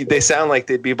 man. Like, they sound like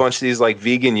they'd be a bunch of these like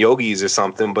vegan yogis or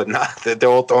something, but not. They're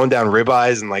all throwing down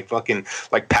ribeyes and like fucking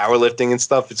like powerlifting and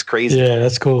stuff. It's crazy. Yeah,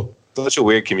 that's cool. Such a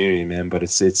weird community, man. But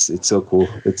it's so cool.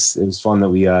 It was fun that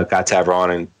we got to have her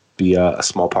on and be a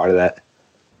small part of that.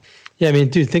 Yeah, I mean,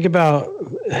 dude, think about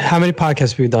how many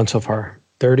podcasts we've done so far.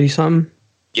 30 something.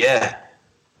 Yeah.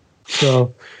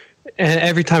 So. And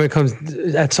every time it comes,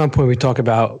 at some point we talk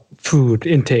about food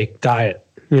intake, diet,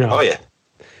 Oh, yeah.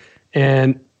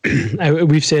 And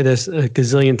we've said this a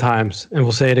gazillion times, and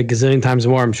we'll say it a gazillion times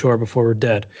more, I'm sure, before we're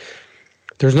dead.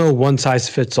 There's no one size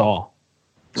fits all.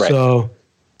 Right. So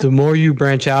the more you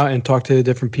branch out and talk to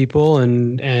different people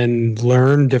and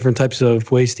learn different types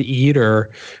of ways to eat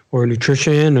or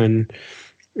nutrition and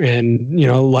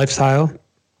lifestyle,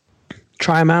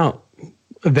 try them out.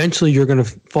 Eventually you're going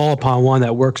to fall upon one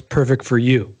that works perfect for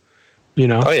you,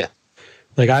 Oh, yeah.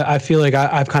 Like I feel like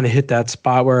I've kind of hit that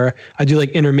spot where I do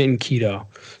like intermittent keto.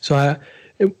 So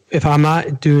if I'm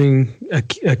not doing a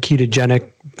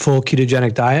full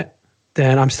ketogenic diet,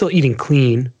 then I'm still eating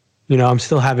clean. I'm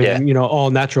still having,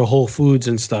 all natural whole foods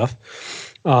and stuff.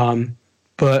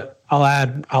 But I'll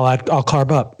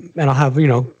carb up and I'll have,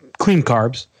 clean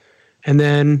carbs. And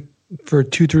then for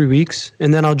 2-3 weeks,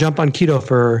 and then I'll jump on keto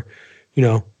for,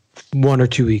 1 or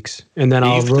 2 weeks, and then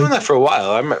You've been doing that for a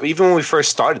while. Even when we first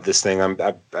started this thing,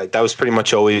 that was pretty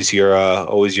much always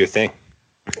your thing.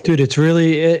 Dude, it's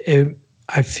really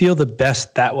I feel the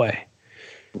best that way.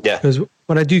 Yeah. Because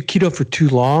when I do keto for too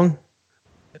long,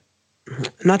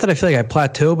 not that I feel like I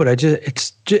plateau, but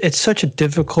it's such a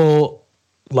difficult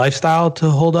lifestyle to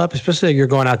hold up, especially like you're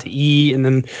going out to eat, and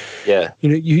then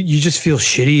you just feel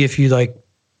shitty if you like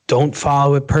don't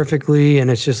follow it perfectly, and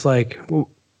it's just like,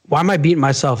 why am I beating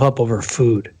myself up over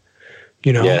food?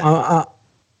 I'm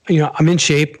in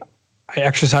shape. I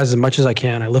exercise as much as I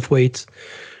can. I lift weights.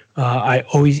 I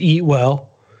always eat well.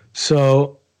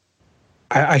 So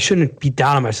I shouldn't be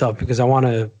down on myself because I want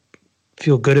to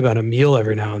feel good about a meal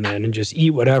every now and then and just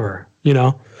eat whatever,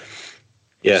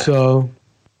 Yeah. So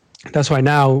that's why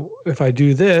now if I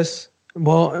do this, I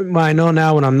know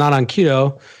now when I'm not on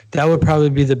keto, that would probably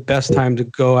be the best time to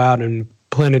go out and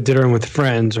plan a dinner with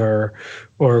friends or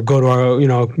go to our,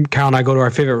 Carol and I go to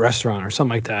our favorite restaurant or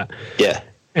something like that. Yeah.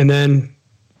 And then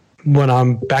when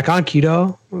I'm back on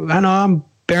keto, I know I'm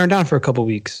bearing down for a couple of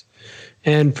weeks.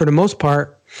 And for the most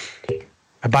part,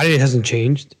 my body hasn't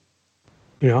changed.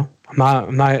 I'm not,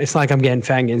 it's not like I'm getting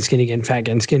fat, getting skinny, getting fat,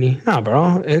 getting skinny. No,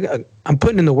 bro. I'm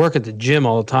putting in the work at the gym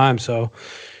all the time. So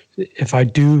if I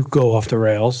do go off the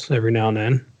rails every now and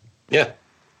then. Yeah.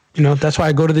 That's why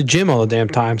I go to the gym all the damn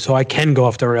time, so I can go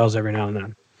off the rails every now and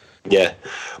then. Yeah.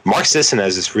 Mark Sisson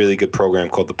has this really good program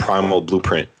called the Primal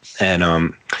Blueprint.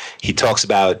 And he talks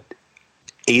about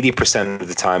 80% of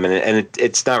the time, and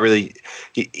it's not really,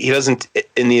 he doesn't,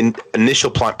 in the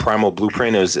initial Primal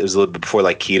Blueprint, it was a little bit before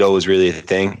like keto was really a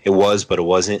thing. It was, but it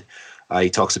wasn't. He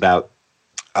talks about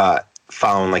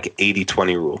following like an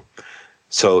 80-20 rule.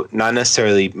 So not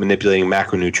necessarily manipulating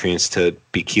macronutrients to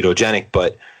be ketogenic,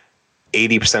 but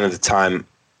 80% of the time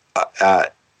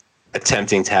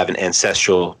attempting to have an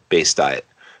ancestral-based diet,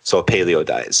 so a paleo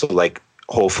diet. So like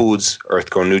whole foods,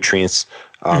 earth-grown nutrients,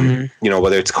 whether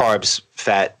it's carbs,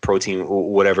 fat, protein,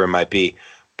 whatever it might be,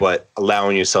 but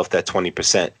allowing yourself that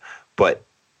 20%. But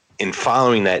in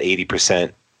following that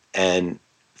 80% and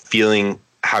feeling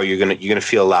how you're gonna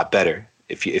feel a lot better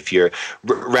if you're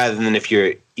rather than if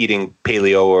you're eating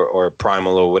paleo or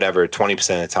primal or whatever 20%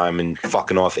 of the time and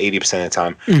fucking off 80% of the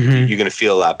time, you're going to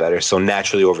feel a lot better. So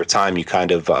naturally over time, you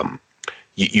kind of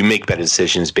you make better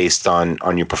decisions based on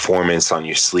your performance, on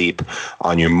your sleep,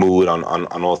 on your mood, on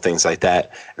all things like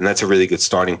that. And that's a really good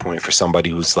starting point for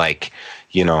somebody who's like,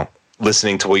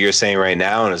 listening to what you're saying right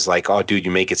now and is like, oh, dude,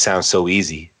 you make it sound so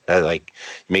easy. Like,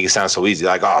 you make it sound so easy.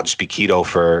 Like, oh, I'll just be keto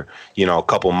for, a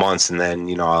couple months and then,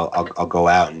 I'll go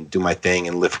out and do my thing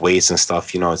and lift weights and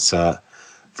stuff. It's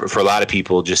for a lot of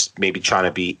people just maybe trying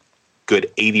to be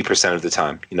good 80% of the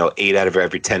time. 8 out of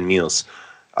every 10 meals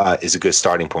is a good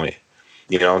starting point.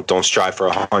 Don't strive for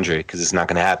 100 because it's not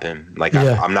going to happen. Like,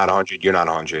 I'm not 100. You're not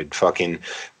 100. Fucking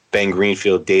Ben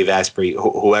Greenfield, Dave Asprey,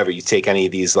 whoever. You take any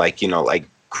of these, like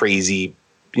crazy,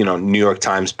 New York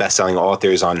Times bestselling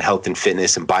authors on health and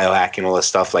fitness and biohacking and all that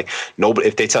stuff. Like, nobody,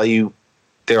 if they tell you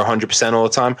they're 100% all the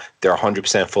time, they're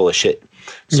 100% full of shit.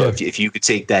 So if you could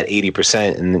take that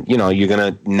 80% and, you know, you're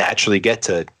going to naturally get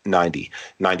to 90,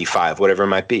 95, whatever it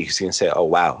might be. Because you can say, oh,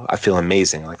 wow, I feel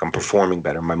amazing. Like I'm performing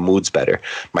better. My mood's better.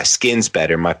 My skin's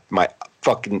better. My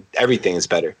fucking everything is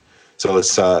better. So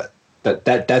it's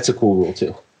that's a cool rule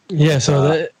too. Yeah.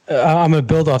 So I'm going to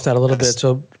build off that a little bit.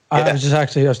 So I was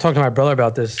talking to my brother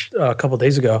about this a couple of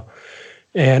days ago,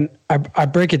 and I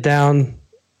break it down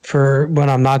for when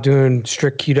I'm not doing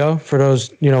strict keto. For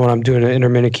those, you know, when I'm doing an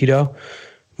intermittent keto,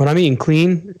 when I'm eating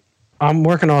clean, I'm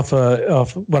working off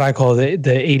what I call the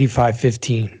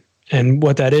 85-15. And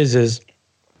what that is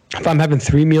if I'm having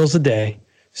 3 meals a day,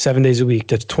 7 days a week,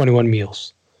 that's 21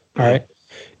 meals. All right.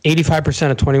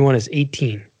 85% of 21 is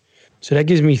 18. So that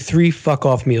gives me 3 fuck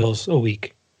off meals a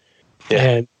week.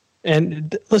 Yeah.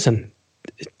 And listen,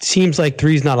 it seems like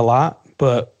 3 is not a lot,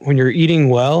 but when you're eating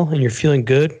well and you're feeling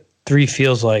good, 3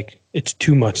 feels like it's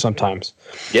too much sometimes.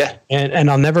 Yeah.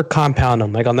 And I'll never compound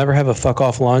them. Like I'll never have a fuck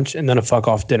off lunch and then a fuck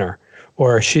off dinner,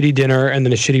 or a shitty dinner and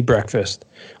then a shitty breakfast.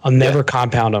 I'll never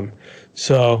compound them.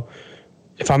 So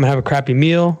if I'm gonna have a crappy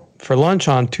meal for lunch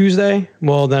on Tuesday,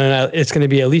 well then it's gonna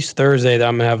be at least Thursday that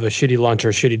I'm gonna have a shitty lunch or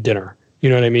a shitty dinner. You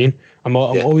know what I mean? I'm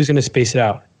always gonna space it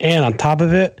out. And on top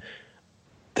of it,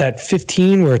 that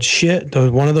 15 where it's shit,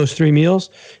 one of those 3 meals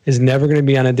is never gonna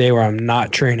be on a day where I'm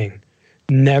not training.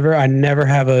 I never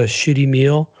have a shitty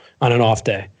meal on an off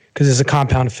day because it's a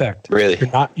compound effect. Really?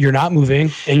 You're not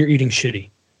moving and you're eating shitty.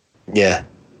 Yeah.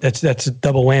 That's a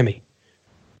double whammy.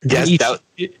 Yes. If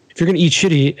you're gonna eat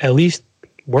shitty, at least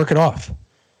work it off.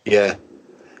 Yeah.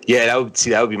 Yeah.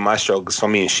 That would be my struggle. Because if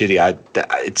I'm eating shitty,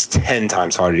 it's 10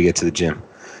 times harder to get to the gym.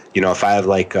 You know, if I have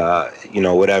like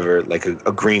whatever, like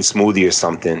a green smoothie or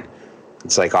something,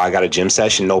 it's like, oh, I got a gym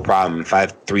session, no problem. If I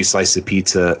have 3 slices of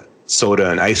pizza, soda,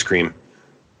 and ice cream,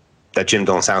 that gym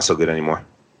don't sound so good anymore.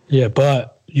 Yeah,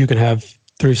 but you can have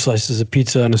 3 slices of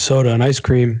pizza and a soda and ice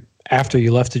cream after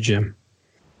you left the gym.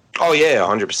 Oh, yeah,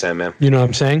 100%, man. You know what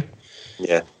I'm saying?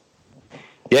 Yeah.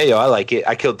 Yeah, yo, I like it.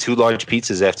 I killed 2 large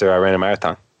pizzas after I ran a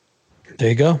marathon. There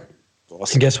you go.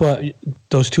 Awesome. And guess what?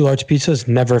 Those 2 large pizzas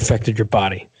never affected your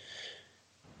body.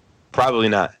 Probably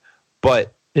not.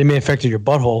 But it may have affected your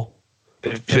butthole.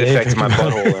 It affected my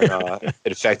butthole, and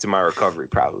it affected my recovery,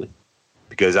 probably.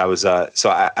 Because I was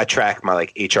I track my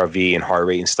like HRV and heart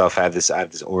rate and stuff. I have this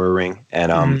Oura ring,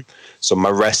 and so my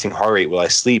resting heart rate while I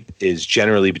sleep is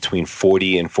generally between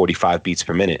 40 and 45 beats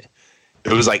per minute.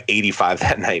 It was like 85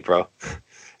 that night, bro.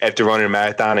 After running a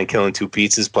marathon and killing 2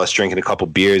 pizzas plus drinking a couple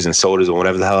beers and sodas or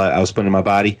whatever the hell I was putting in my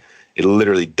body, it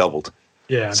literally doubled.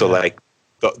 Yeah. So like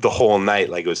the whole night,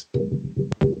 like it was.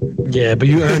 Yeah, but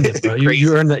you earned it, bro.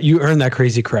 you earned that. You earned that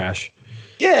crazy crash.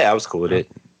 Yeah, I was cool with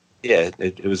it. Yeah,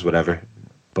 it was whatever.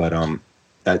 But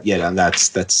that's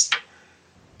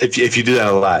if you do that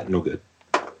a lot, no good.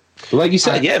 But like you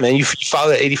said, yeah, man, you follow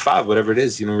that 85, whatever it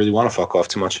is. You don't really want to fuck off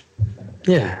too much.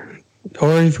 Yeah,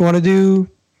 or if you want to do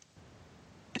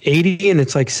 80 and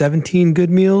it's like 17 good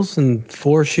meals and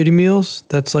 4 shitty meals,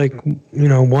 that's like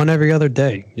 1 every other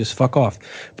day. Just fuck off.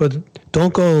 But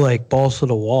don't go like balls to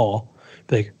the wall,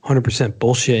 like 100%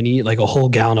 bullshit and eat like a whole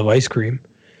gallon of ice cream.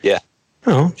 Yeah.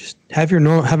 No, just have a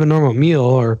normal meal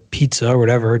or pizza or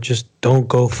whatever. Just don't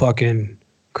go fucking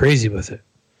crazy with it.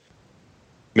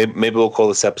 Maybe we'll call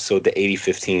this episode the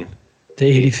 80-15.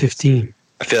 The 80-15.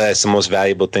 I feel like that's the most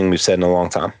valuable thing we've said in a long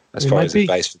time as far as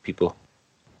advice for people.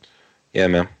 Yeah,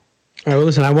 man. All right, well,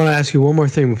 listen, I want to ask you one more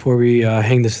thing before we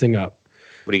hang this thing up.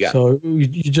 What do you got? So we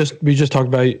just talked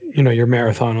about your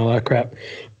marathon and all that crap,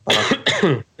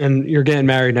 and you're getting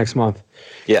married next month.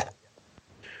 Yeah.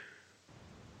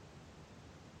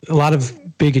 A lot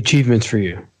of big achievements for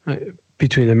you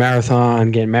between the marathon,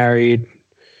 getting married.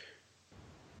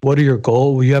 What are your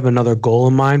goals? Will you have another goal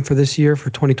in mind for this year,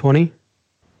 for 2020?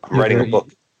 I'm writing a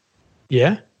book.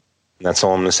 Yeah? That's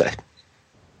all I'm going to say.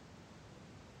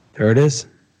 There it is.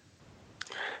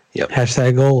 Yep.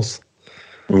 # goals.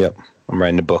 Yep. I'm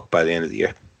writing a book by the end of the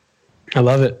year. I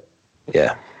love it.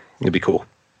 Yeah. It'd be cool.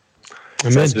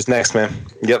 So that's what's next, man.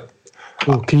 Yep.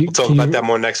 Cool. We'll talk about that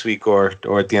more next week or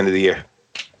at the end of the year.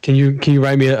 Can you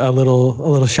write me a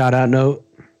little shout out note,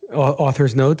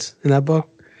 author's notes in that book?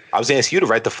 I was asking you to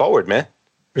write the forward, man.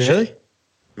 Really? Shit.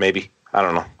 Maybe. I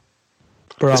don't know.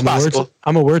 Bro,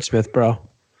 I'm a wordsmith, bro.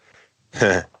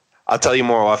 I'll tell you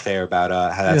more off air about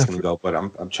how that's going to go. But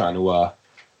I'm trying to.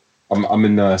 I'm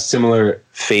in a similar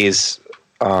phase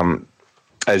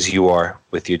as you are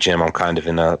with your gym. I'm kind of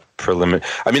in a preliminary.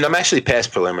 I mean, I'm actually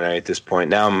past preliminary at this point.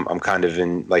 Now I'm kind of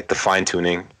in like the fine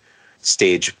tuning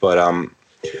stage. But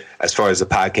as far as the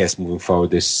podcast moving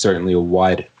forward, there's certainly a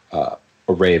wide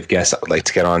array of guests I would like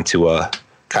to get on to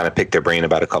kind of pick their brain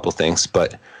about a couple things,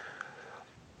 but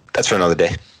that's for another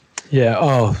day. Yeah.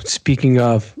 Oh, speaking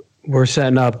of, we're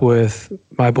setting up with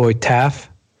my boy Taff.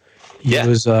 He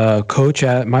was a coach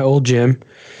at my old gym.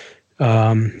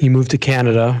 He moved to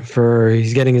Canada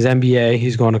he's getting his MBA.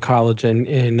 He's going to college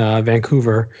in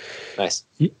Vancouver. Nice.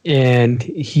 And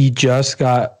he just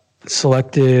got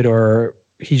selected, or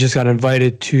he just got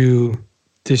invited to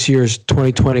this year's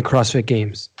 2020 CrossFit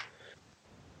Games.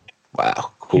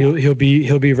 Wow. Cool. He'll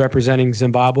be representing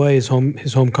Zimbabwe, his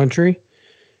home country.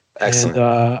 Excellent.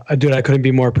 And dude, I couldn't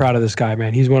be more proud of this guy,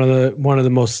 man. He's one of the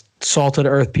most salted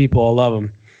earth people. I love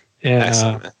him.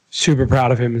 And super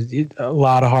proud of him. A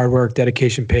lot of hard work,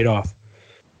 dedication paid off.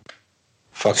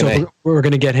 Fucking we're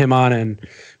gonna get him on, and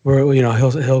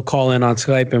he'll call in on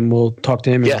Skype, and we'll talk to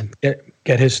him and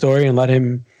get his story and let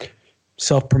him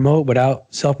self-promote without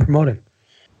self-promoting.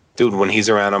 Dude, when he's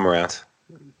around, I'm around.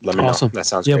 Let me know. That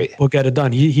sounds great. We'll get it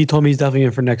done. He told me he's definitely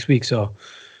in for next week, so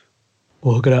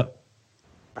we'll hook it up.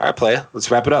 All right, player. Let's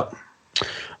wrap it up.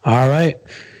 All right.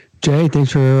 Jay,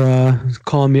 thanks for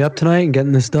calling me up tonight and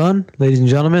getting this done. Ladies and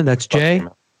gentlemen, that's Jay.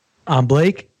 I'm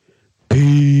Blake.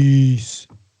 Peace.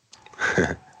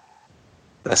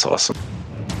 That's awesome.